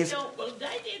believe.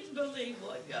 They didn't believe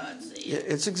what God said.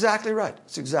 It's exactly right.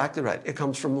 It's exactly right. It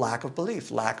comes from lack of belief,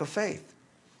 lack of faith.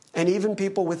 And even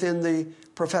people within the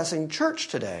professing church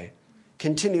today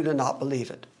continue to not believe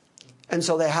it. And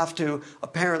so they have to,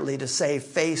 apparently, to save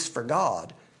face for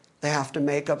God, they have to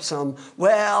make up some,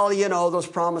 well, you know, those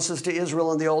promises to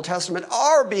Israel in the Old Testament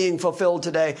are being fulfilled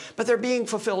today, but they're being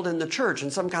fulfilled in the church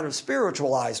in some kind of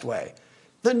spiritualized way.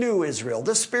 The new Israel,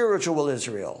 the spiritual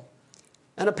Israel.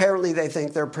 And apparently they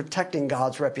think they're protecting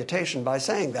God's reputation by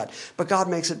saying that. But God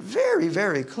makes it very,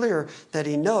 very clear that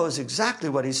he knows exactly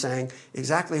what he's saying,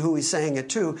 exactly who he's saying it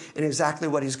to, and exactly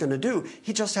what he's going to do.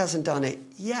 He just hasn't done it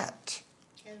yet.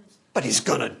 But he's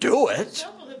going to do it.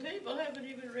 Some of the people haven't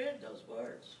even read those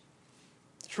words.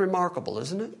 It's remarkable,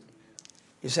 isn't it?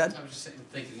 You said? I was just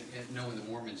thinking, knowing the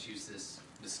Mormons use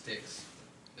the sticks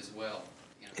as well.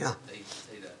 You know, Yeah. They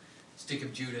say the stick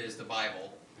of Judah is the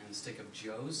Bible, and the stick of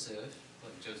Joseph,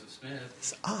 like Joseph Smith,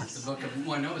 It's us. is the book of,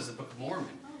 well, no, it's the Book of Mormon.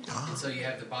 And so you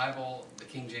have the Bible, the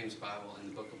King James Bible,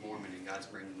 and the Book of Mormon, and God's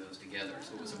bringing those together.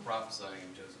 So it was a prophesying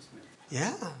of Joseph Smith.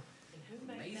 Yeah.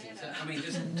 Amazing. So, I mean,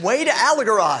 just Way to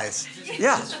allegorize.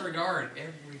 Yeah. disregard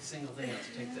every single thing else.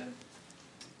 Take that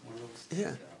one little step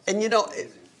Yeah. out. And you know,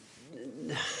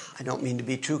 I don't mean to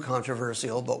be too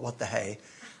controversial, but what the hey.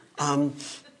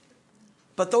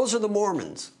 But those are the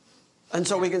Mormons. And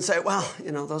so we can say, well,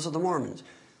 you know, those are the Mormons.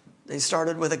 They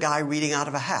started with a guy reading out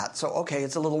of a hat. So, okay,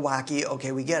 it's a little wacky.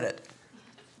 Okay, we get it.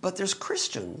 But there's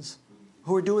Christians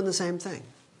who are doing the same thing.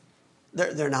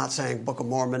 They're not saying Book of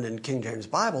Mormon and King James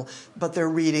Bible, but they're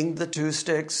reading the two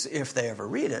sticks, if they ever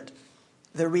read it.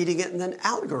 They're reading it and then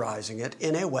allegorizing it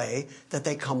in a way that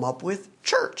they come up with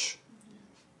church.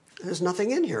 There's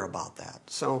nothing in here about that.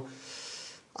 So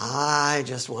I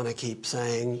just want to keep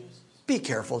saying, be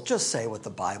careful. Just say what the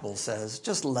Bible says.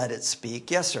 Just let it speak.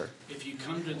 Yes, sir. If you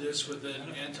come to this with an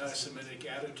anti-Semitic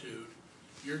attitude,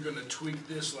 you're going to tweak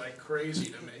this like crazy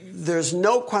to me. There's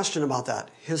no question about that.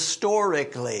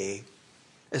 Historically,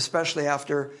 especially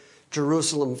after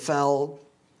Jerusalem fell,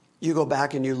 you go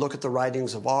back and you look at the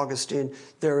writings of Augustine,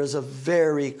 there is a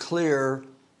very clear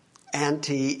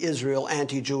anti-Israel,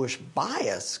 anti-Jewish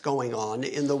bias going on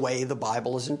in the way the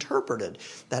Bible is interpreted.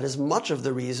 That is much of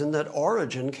the reason that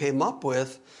Origen came up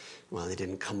with, well, he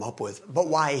didn't come up with, but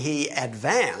why he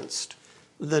advanced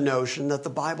the notion that the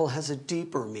Bible has a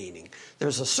deeper meaning.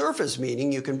 There's a surface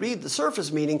meaning. You can read the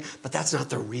surface meaning, but that's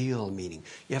not the real meaning.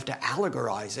 You have to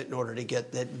allegorize it in order to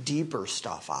get that deeper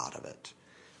stuff out of it.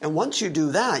 And once you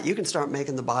do that, you can start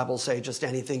making the Bible say just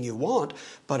anything you want,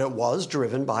 but it was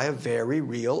driven by a very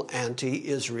real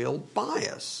anti-Israel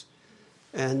bias.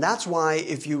 And that's why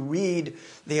if you read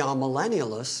the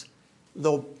amillennialists,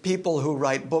 the people who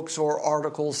write books or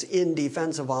articles in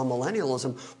defense of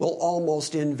amillennialism will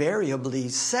almost invariably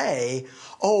say,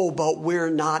 oh, but we're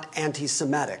not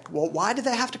anti-Semitic. Well, why do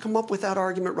they have to come up with that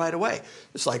argument right away?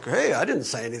 It's like, hey, I didn't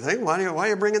say anything. Why are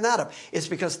you bringing that up? It's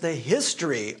because the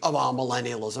history of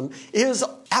amillennialism is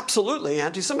absolutely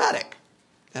anti-Semitic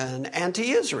and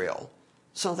anti-Israel.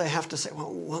 So they have to say,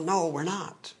 well, no, we're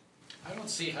not. I don't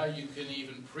see how you can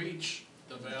even preach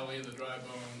the Valley of the Dry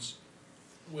Bones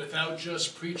without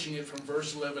just preaching it from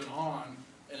verse 11 on,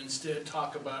 and instead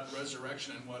talk about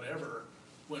resurrection and whatever,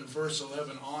 when verse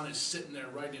 11 on is sitting there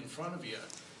right in front of you.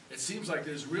 It seems like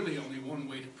there's really only one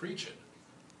way to preach it,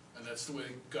 and that's the way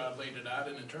God laid it out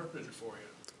and interpreted it for you.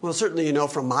 Well, certainly, you know,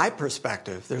 from my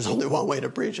perspective, there's only one way to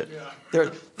preach it. Yeah.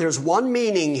 There's one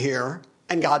meaning here,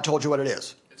 and God told you what it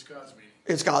is. It's God's meaning.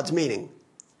 It's God's meaning.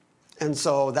 And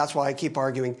so that's why I keep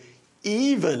arguing,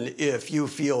 even if you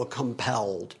feel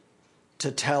compelled to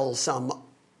tell some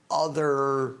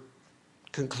other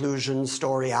conclusion,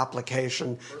 story,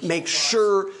 application, make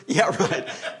sure,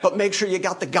 but make sure you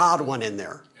got the God one in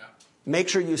there. Yeah. Make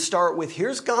sure you start with,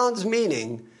 here's God's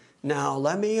meaning. Now,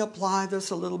 let me apply this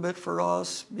a little bit for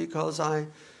us because I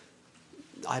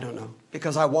don't know,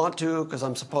 because I want to, because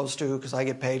I'm supposed to, because I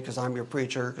get paid, because I'm your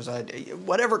preacher, because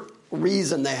whatever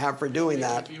reason they have for doing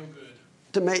that. Feel good.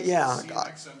 To make, yeah, See you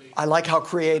next Sunday. I like how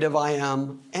creative I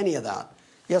am, any of that.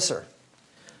 Yes, sir.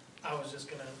 I was just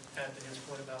going to add to his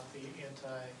point about the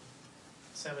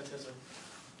anti-Semitism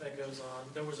that goes on.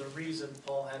 There was a reason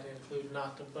Paul had to include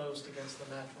not to boast against the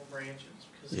natural branches,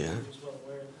 because he was well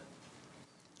aware of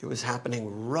that. It was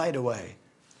happening right away.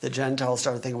 The Gentiles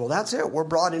started thinking, well, that's it. We're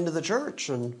brought into the church.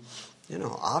 And, you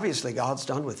know, obviously God's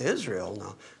done with Israel.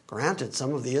 Now, granted,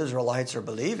 some of the Israelites are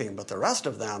believing, but the rest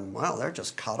of them, well, they're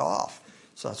just cut off.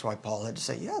 So that's why Paul had to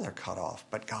say, yeah, they're cut off,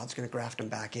 but God's going to graft them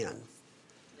back in.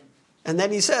 And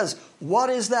then he says, what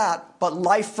is that but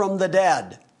life from the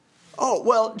dead? Oh,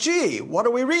 well, gee, what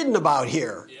are we reading about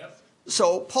here? Yep.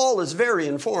 So Paul is very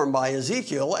informed by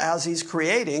Ezekiel as he's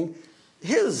creating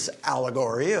his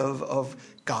allegory of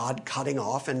God cutting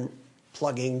off and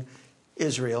plugging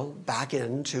Israel back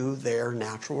into their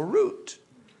natural root.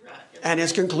 Right. And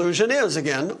his conclusion is,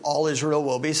 again, all Israel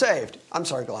will be saved. I'm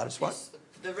sorry, Gladys, what?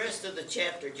 The rest of the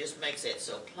chapter just makes it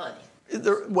so plain.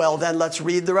 Well, then let's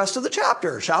read the rest of the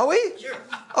chapter, shall we? Sure.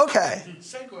 Okay.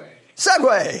 Segue.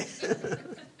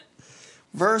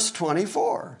 Verse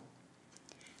 24.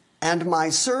 And my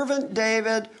servant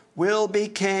David will be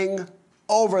king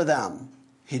over them.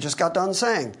 He just got done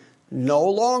saying, no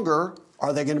longer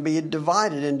are they going to be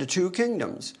divided into two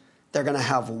kingdoms. They're going to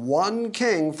have one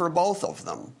king for both of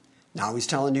them. Now he's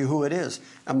telling you who it is.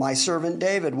 And my servant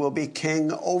David will be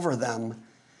king over them,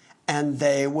 and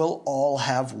they will all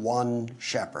have one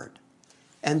shepherd.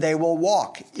 And they will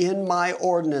walk in my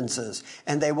ordinances,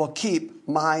 and they will keep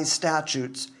my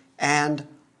statutes and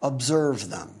observe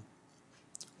them.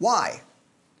 Why?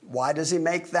 Why does he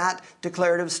make that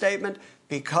declarative statement?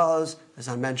 because, as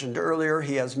I mentioned earlier,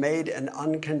 he has made an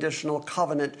unconditional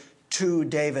covenant to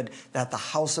David that the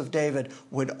house of David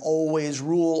would always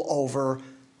rule over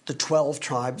the 12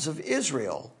 tribes of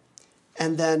Israel.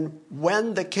 And then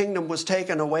when the kingdom was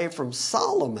taken away from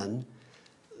Solomon,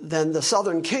 then the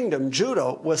southern kingdom,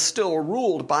 Judah, was still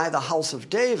ruled by the house of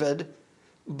David,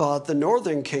 but the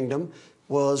northern kingdom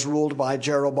was ruled by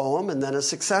Jeroboam and then a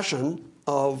succession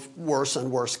of worse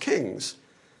and worse kings.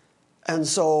 And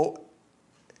so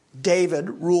David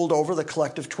ruled over the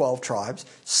collective 12 tribes.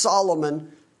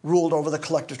 Solomon ruled over the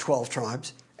collective 12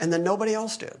 tribes. And then nobody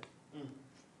else did.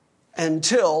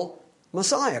 Until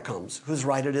Messiah comes, whose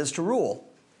right it is to rule.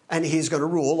 And he's going to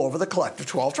rule over the collective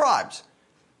 12 tribes.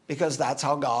 Because that's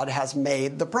how God has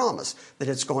made the promise, that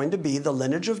it's going to be the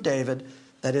lineage of David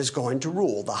that is going to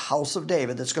rule, the house of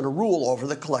David that's going to rule over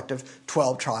the collective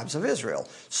 12 tribes of Israel.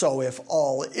 So if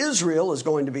all Israel is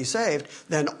going to be saved,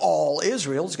 then all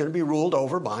Israel is going to be ruled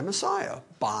over by Messiah,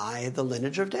 by the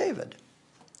lineage of David.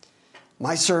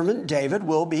 My servant David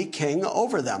will be king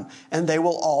over them, and they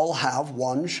will all have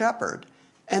one shepherd.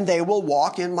 And they will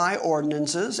walk in my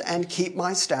ordinances and keep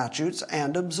my statutes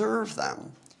and observe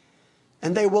them.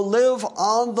 And they will live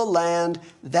on the land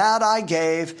that I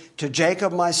gave to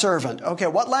Jacob my servant. Okay,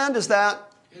 what land is that?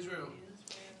 Israel.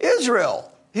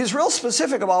 Israel. He's real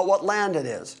specific about what land it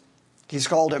is. He's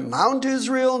called it Mount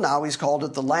Israel. Now he's called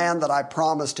it the land that I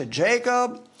promised to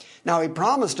Jacob. Now he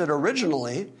promised it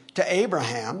originally to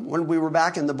Abraham. When we were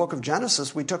back in the book of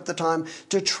Genesis, we took the time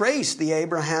to trace the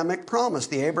Abrahamic promise,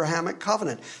 the Abrahamic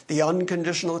covenant, the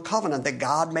unconditional covenant that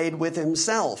God made with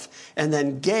himself and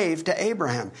then gave to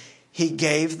Abraham. He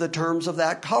gave the terms of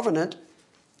that covenant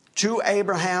to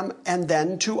Abraham and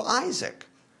then to Isaac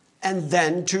and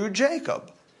then to Jacob.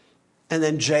 And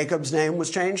then Jacob's name was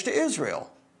changed to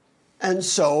Israel. And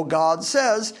so God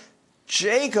says,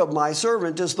 Jacob, my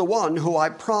servant, is the one who I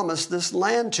promised this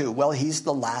land to. Well, he's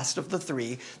the last of the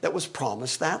three that was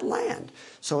promised that land.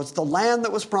 So it's the land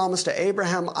that was promised to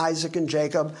Abraham, Isaac, and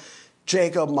Jacob.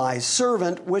 Jacob, my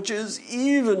servant, which is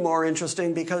even more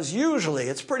interesting because usually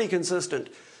it's pretty consistent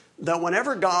that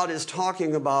whenever God is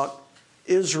talking about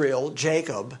Israel,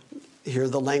 Jacob, here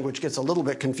the language gets a little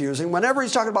bit confusing. Whenever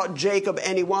he's talking about Jacob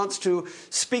and he wants to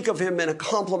speak of him in a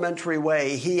complimentary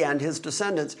way, he and his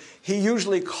descendants, he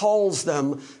usually calls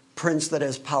them prince that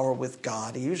has power with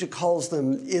God. He usually calls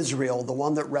them Israel, the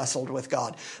one that wrestled with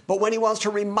God. But when he wants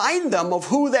to remind them of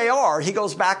who they are, he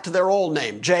goes back to their old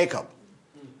name, Jacob,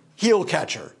 heel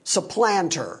catcher,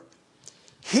 supplanter.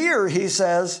 Here he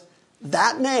says,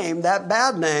 that name, that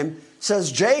bad name,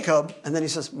 says Jacob, and then he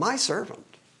says, my servant.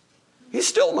 He's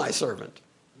still my servant.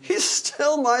 He's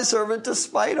still my servant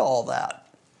despite all that.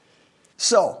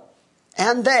 So,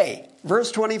 and they,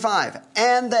 verse 25,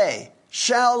 and they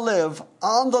shall live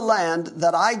on the land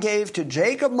that I gave to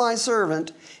Jacob my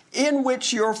servant, in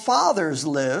which your fathers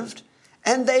lived,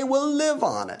 and they will live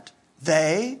on it,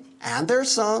 they and their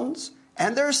sons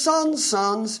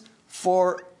sons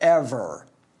forever.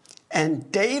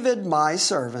 And David, my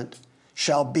servant,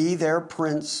 shall be their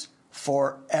prince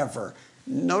forever.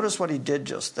 Notice what he did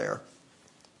just there.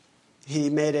 He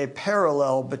made a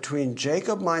parallel between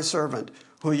Jacob, my servant,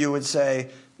 who you would say,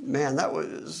 man, that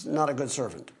was not a good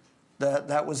servant.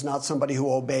 That was not somebody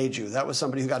who obeyed you. That was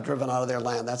somebody who got driven out of their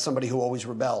land. That's somebody who always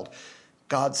rebelled.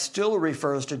 God still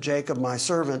refers to Jacob, my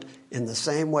servant, in the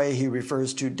same way he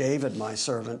refers to David, my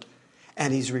servant.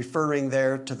 And he's referring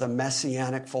there to the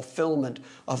messianic fulfillment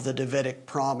of the Davidic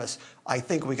promise. I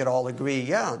think we could all agree,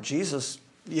 yeah, Jesus,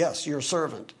 yes, your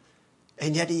servant.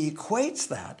 And yet he equates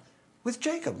that with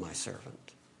Jacob, my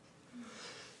servant.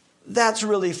 That's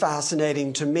really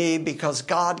fascinating to me because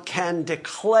God can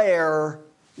declare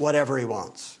whatever he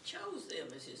wants. Chose them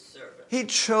as his servant. He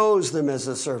chose them as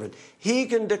a servant. He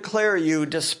can declare you,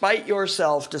 despite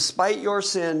yourself, despite your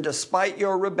sin, despite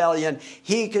your rebellion,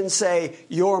 he can say,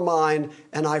 you're mine,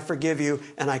 and I forgive you,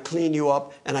 and I clean you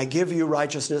up, and I give you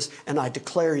righteousness, and I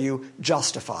declare you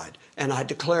justified, and I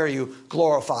declare you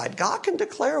glorified. God can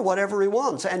declare whatever he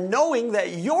wants, and knowing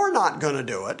that you're not going to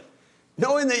do it,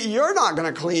 knowing that you're not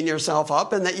going to clean yourself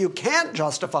up, and that you can't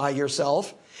justify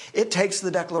yourself, it takes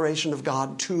the declaration of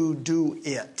God to do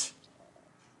it.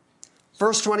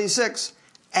 Verse 26,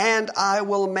 and I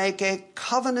will make a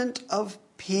covenant of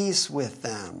peace with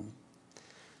them.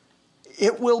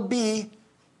 It will be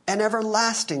an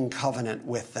everlasting covenant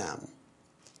with them.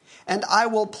 And I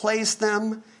will place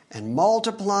them and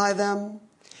multiply them,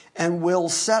 and will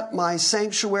set my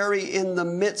sanctuary in the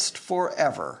midst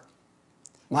forever.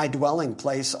 My dwelling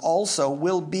place also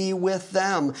will be with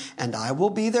them, and I will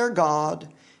be their God,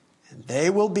 and they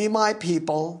will be my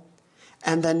people,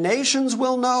 and the nations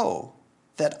will know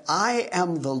that I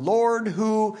am the Lord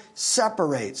who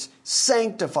separates,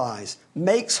 sanctifies,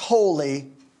 makes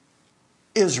holy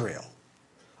Israel.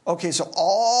 Okay, so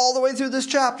all the way through this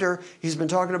chapter, he's been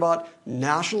talking about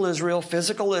national Israel,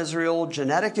 physical Israel,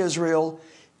 genetic Israel.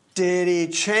 Did he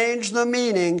change the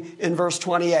meaning in verse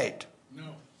 28?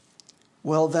 No.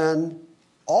 Well, then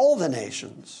all the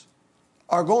nations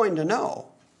are going to know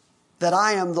that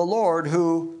I am the Lord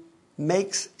who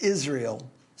makes Israel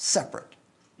separate,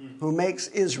 who makes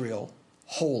Israel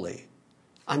holy.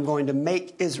 I'm going to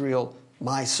make Israel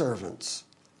my servants,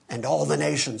 and all the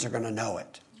nations are going to know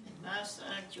it. My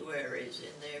sanctuary is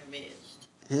in their midst.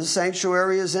 His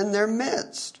sanctuary is in their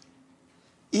midst,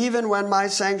 even when my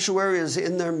sanctuary is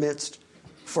in their midst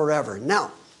forever.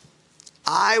 Now,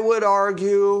 I would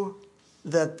argue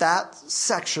that that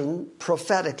section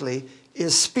prophetically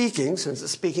is speaking, since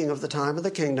it's speaking of the time of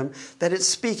the kingdom, that it's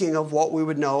speaking of what we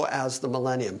would know as the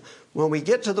millennium. When we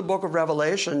get to the book of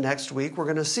Revelation next week, we're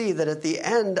going to see that at the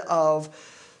end of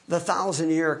the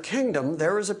 1,000-year kingdom,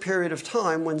 there is a period of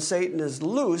time when Satan is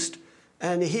loosed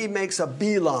and he makes a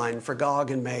beeline for Gog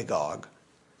and Magog.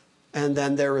 And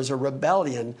then there is a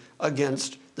rebellion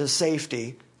against the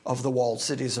safety of the walled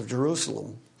cities of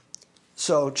Jerusalem.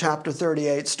 So chapter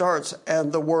 38 starts,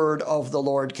 and the word of the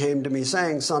Lord came to me,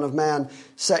 saying, Son of man,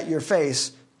 set your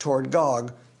face toward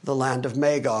Gog, the land of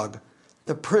Magog,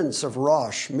 the prince of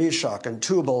Rosh, Meshach, and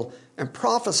Tubal, and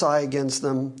prophesy against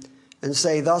them, and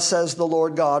say, Thus says the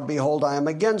Lord God, Behold, I am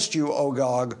against you, O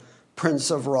Gog, prince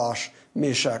of Rosh,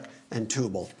 Meshach, and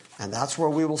Tubal. And that's where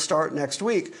we will start next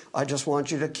week. I just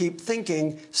want you to keep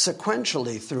thinking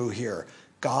sequentially through here.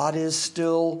 God is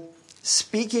still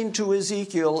speaking to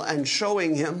Ezekiel and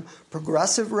showing him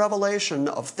progressive revelation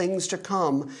of things to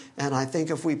come. And I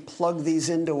think if we plug these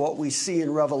into what we see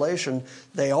in Revelation,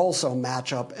 they also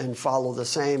match up and follow the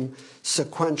same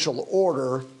sequential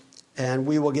order. And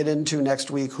we will get into next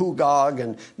week who Gog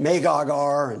and Magog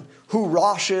are and who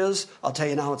Rosh is. I'll tell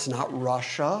you now, it's not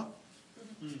Russia.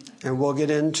 And we'll get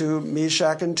into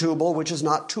Meshach and Tubal, which is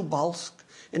not Tobolsk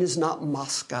and is not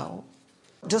Moscow,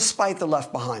 despite the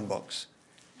Left Behind books.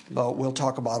 But we'll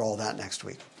talk about all that next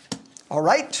week. All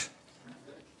right?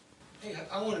 Hey,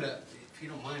 I wanted to, if you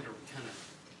don't mind, to kind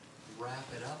of wrap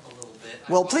it up a little bit.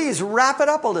 Well, please wrap it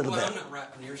up a little Well, bit. I'm not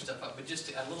wrapping your stuff up, but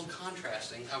just a little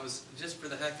contrasting. I was, just for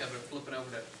the heck of it, flipping over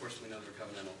to, of course, we know they're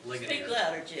covenantal. Speak Ligonier.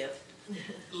 louder, Jeff.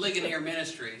 Ligonier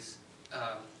Ministries,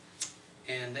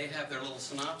 and they have their little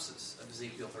synopsis of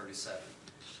Ezekiel 37.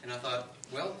 And I thought,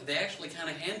 well, they actually kind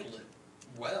of handled it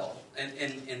well,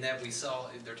 and that we saw,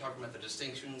 they're talking about the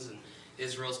distinctions, and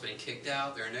Israel's been kicked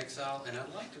out, they're in exile, and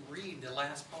I'd like to read the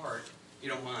last part, if you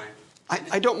don't mind.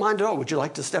 I don't mind at all. Would you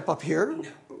like to step up here?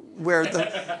 No. Where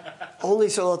only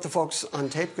so that the folks on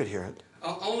tape could hear it.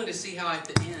 Only to see how at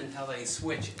the end, how they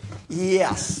switch it.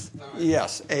 Yes, Right.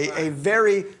 yes. A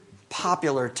very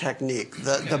popular technique,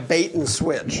 the bait and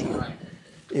switch. Right.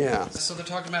 Yeah. So they're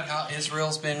talking about how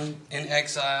Israel's been in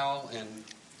exile and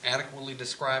adequately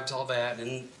describes all that.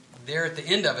 And there at the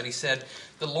end of it, he said,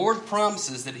 the Lord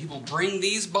promises that he will bring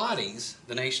these bodies,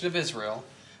 the nation of Israel,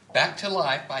 back to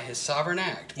life by his sovereign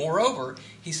act. Moreover,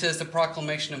 he says the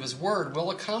proclamation of his word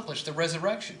will accomplish the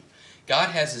resurrection. God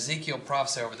has Ezekiel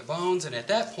prophesy over the bones, and at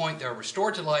that point they are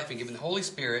restored to life and given the Holy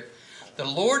Spirit. The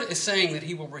Lord is saying that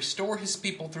he will restore his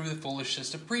people through the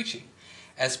foolishness of preaching.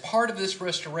 As part of this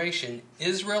restoration,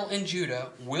 Israel and Judah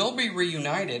will be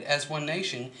reunited as one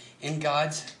nation in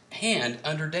God's hand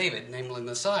under David, namely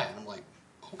Messiah. And I'm like,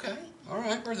 okay, all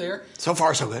right, we're there. So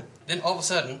far, so good. Then all of a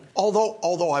sudden...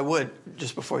 Although I would,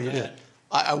 just before you did,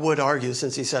 I would argue,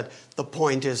 since he said the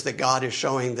point is that God is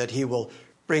showing that he will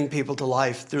bring people to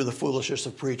life through the foolishness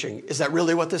of preaching. Is that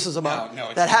really what this is about?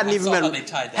 No, that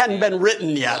hadn't been written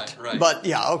yet. Right. But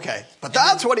yeah, okay. But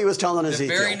that's what he was telling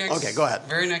Ezekiel. Okay, go ahead.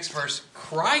 Very next verse,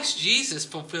 Christ Jesus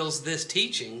fulfills this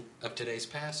teaching of today's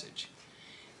passage.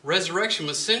 Resurrection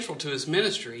was central to his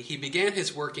ministry. He began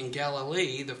his work in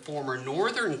Galilee, the former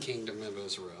northern kingdom of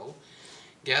Israel,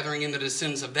 gathering in the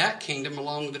descendants of that kingdom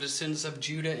along with the descendants of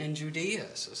Judah and Judea.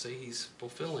 So see, he's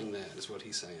fulfilling that, is what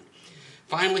he's saying.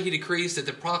 Finally, he decrees that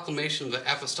the proclamation of the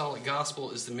apostolic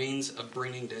gospel is the means of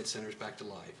bringing dead sinners back to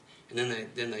life. And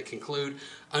then they conclude,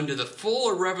 under the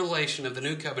fuller revelation of the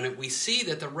new covenant, we see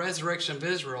that the resurrection of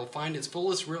Israel find its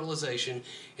fullest realization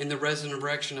in the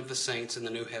resurrection of the saints in the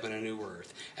new heaven and new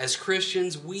earth. As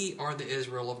Christians, we are the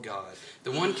Israel of God,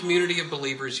 the one community of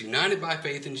believers united by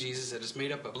faith in Jesus that is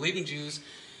made up of believing Jews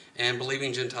and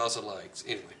believing Gentiles alike.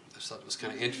 Anyway, I thought it was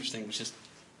kind of interesting. It was just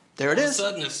there it is. All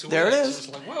of a sudden, a switch. There it is. It's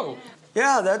like, whoa.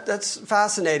 Yeah, that's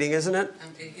fascinating, isn't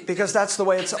it? Because that's the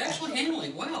way it's actually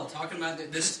handling well, talking about the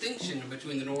distinction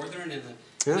between the northern and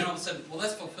Yeah. And then all of a sudden, well,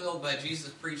 that's fulfilled by Jesus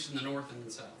preached in the north and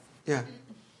the south. Yeah.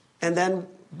 And then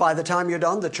by the time you're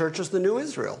done, the church is the new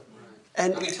Israel. Right.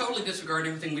 And I mean, totally disregard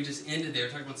everything we just ended there,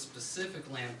 talking about specific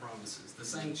land promises, the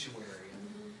sanctuary.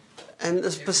 and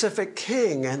the specific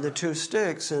king and the two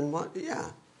sticks and what,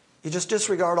 yeah. You just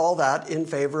disregard all that in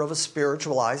favor of a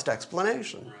spiritualized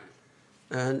explanation.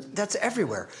 Right. And that's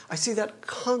everywhere. I see that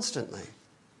constantly.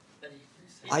 But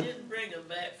he didn't bring them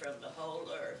back from the whole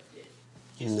earth, did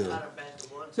he? Just got them back to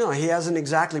one No, he hasn't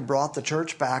exactly brought the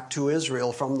church back to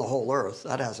Israel from the whole earth.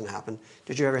 That hasn't happened.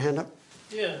 Did you have your hand up?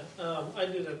 Yeah, I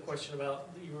did have a question about,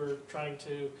 you were trying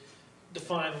to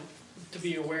define, to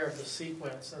be aware of the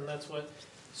sequence, and that's what,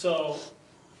 so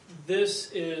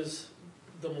this is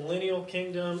the millennial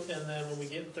kingdom, and then when we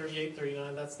get 38,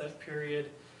 39, that's that period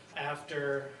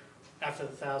after the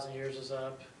 1,000 years is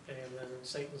up, and then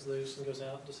Satan's loose and goes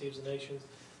out and deceives the nations.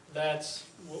 That's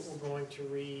what we're going to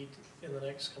read in the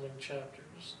next coming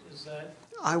chapters. Is that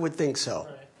I would think so.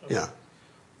 right? Okay. Yeah.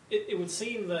 It would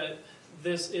seem that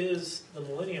this is the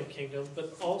millennium kingdom,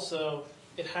 but also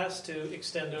it has to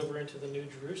extend over into the New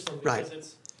Jerusalem because Right.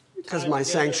 it's Because tied my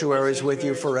together. sanctuary is with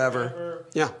you Sanctuary is forever.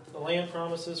 Yeah. The land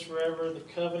promises forever, the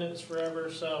covenant is forever,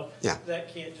 so Yeah.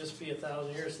 that can't just be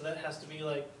 1,000 years. So that has to be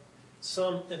like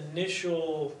some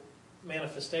initial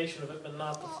manifestation of it, but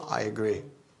not the full I agree.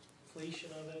 completion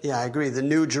of it. Yeah, I agree. The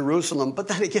New Jerusalem. But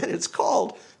then again, it's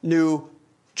called New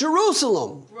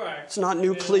Jerusalem. Right. It's not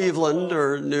New Yeah. Cleveland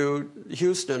or New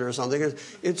Houston or something.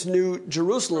 It's New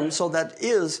Jerusalem, Right. so that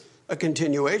is a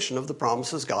continuation of the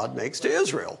promises God makes to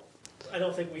Israel. I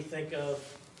don't think we think of,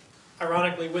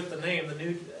 ironically, with the name,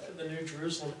 the New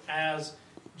Jerusalem as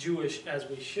Jewish as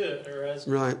we should, or as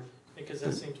Right. because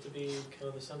that seems to be kind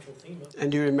of the central theme of it.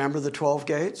 And do you remember the 12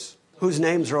 gates? Whose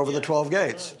names are over the 12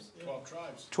 gates? 12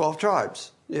 tribes. 12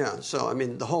 tribes. Yeah, so I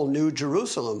mean, the whole New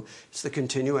Jerusalem is the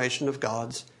continuation of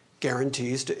God's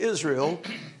guarantees to Israel.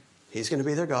 He's going to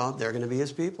be their God, they're going to be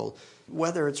his people.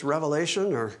 Whether it's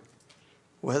Revelation or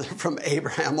whether from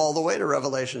Abraham all the way to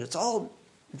Revelation, it's all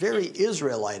very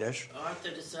Israelitish. Aren't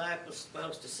the disciples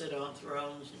supposed to sit on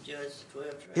thrones and judge the 12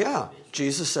 tribes? Yeah, of Israel?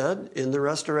 Jesus said, in the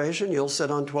restoration, you'll sit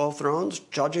on 12 thrones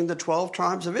judging the 12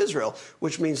 tribes of Israel,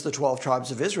 which means the 12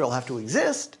 tribes of Israel have to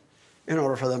exist in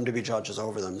order for them to be judges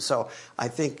over them. So I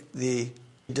think the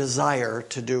desire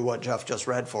to do what Jeff just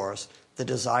read for us, the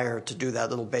desire to do that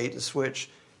little bait and switch,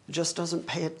 just doesn't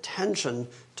pay attention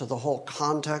to the whole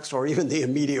context or even the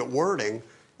immediate wording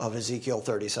of Ezekiel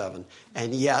 37.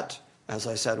 And yet, as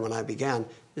I said when I began,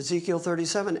 Ezekiel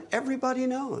 37, everybody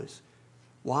knows.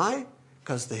 Why?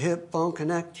 Because the hip bone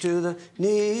connect to the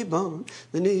knee bone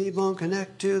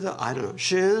connect to the, I don't know,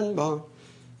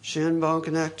 shin bone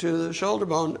connect to the shoulder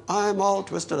bone. I'm all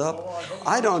twisted up.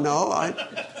 I don't know.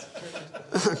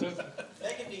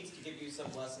 Megan needs to give you some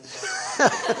lessons.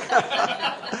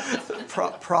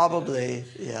 Probably,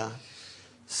 yeah.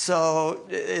 So,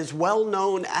 as well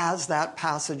known as that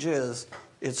passage is,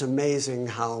 it's amazing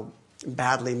how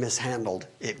badly mishandled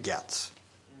it gets.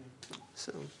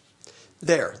 So,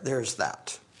 there's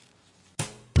that.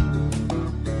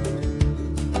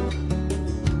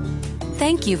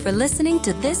 Thank you for listening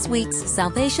to this week's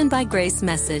Salvation by Grace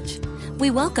message. We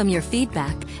welcome your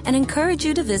feedback and encourage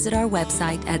you to visit our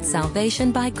website at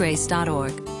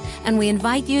salvationbygrace.org. And we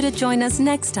invite you to join us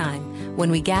next time when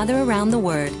we gather around the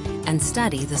Word and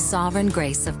study the sovereign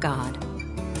grace of God.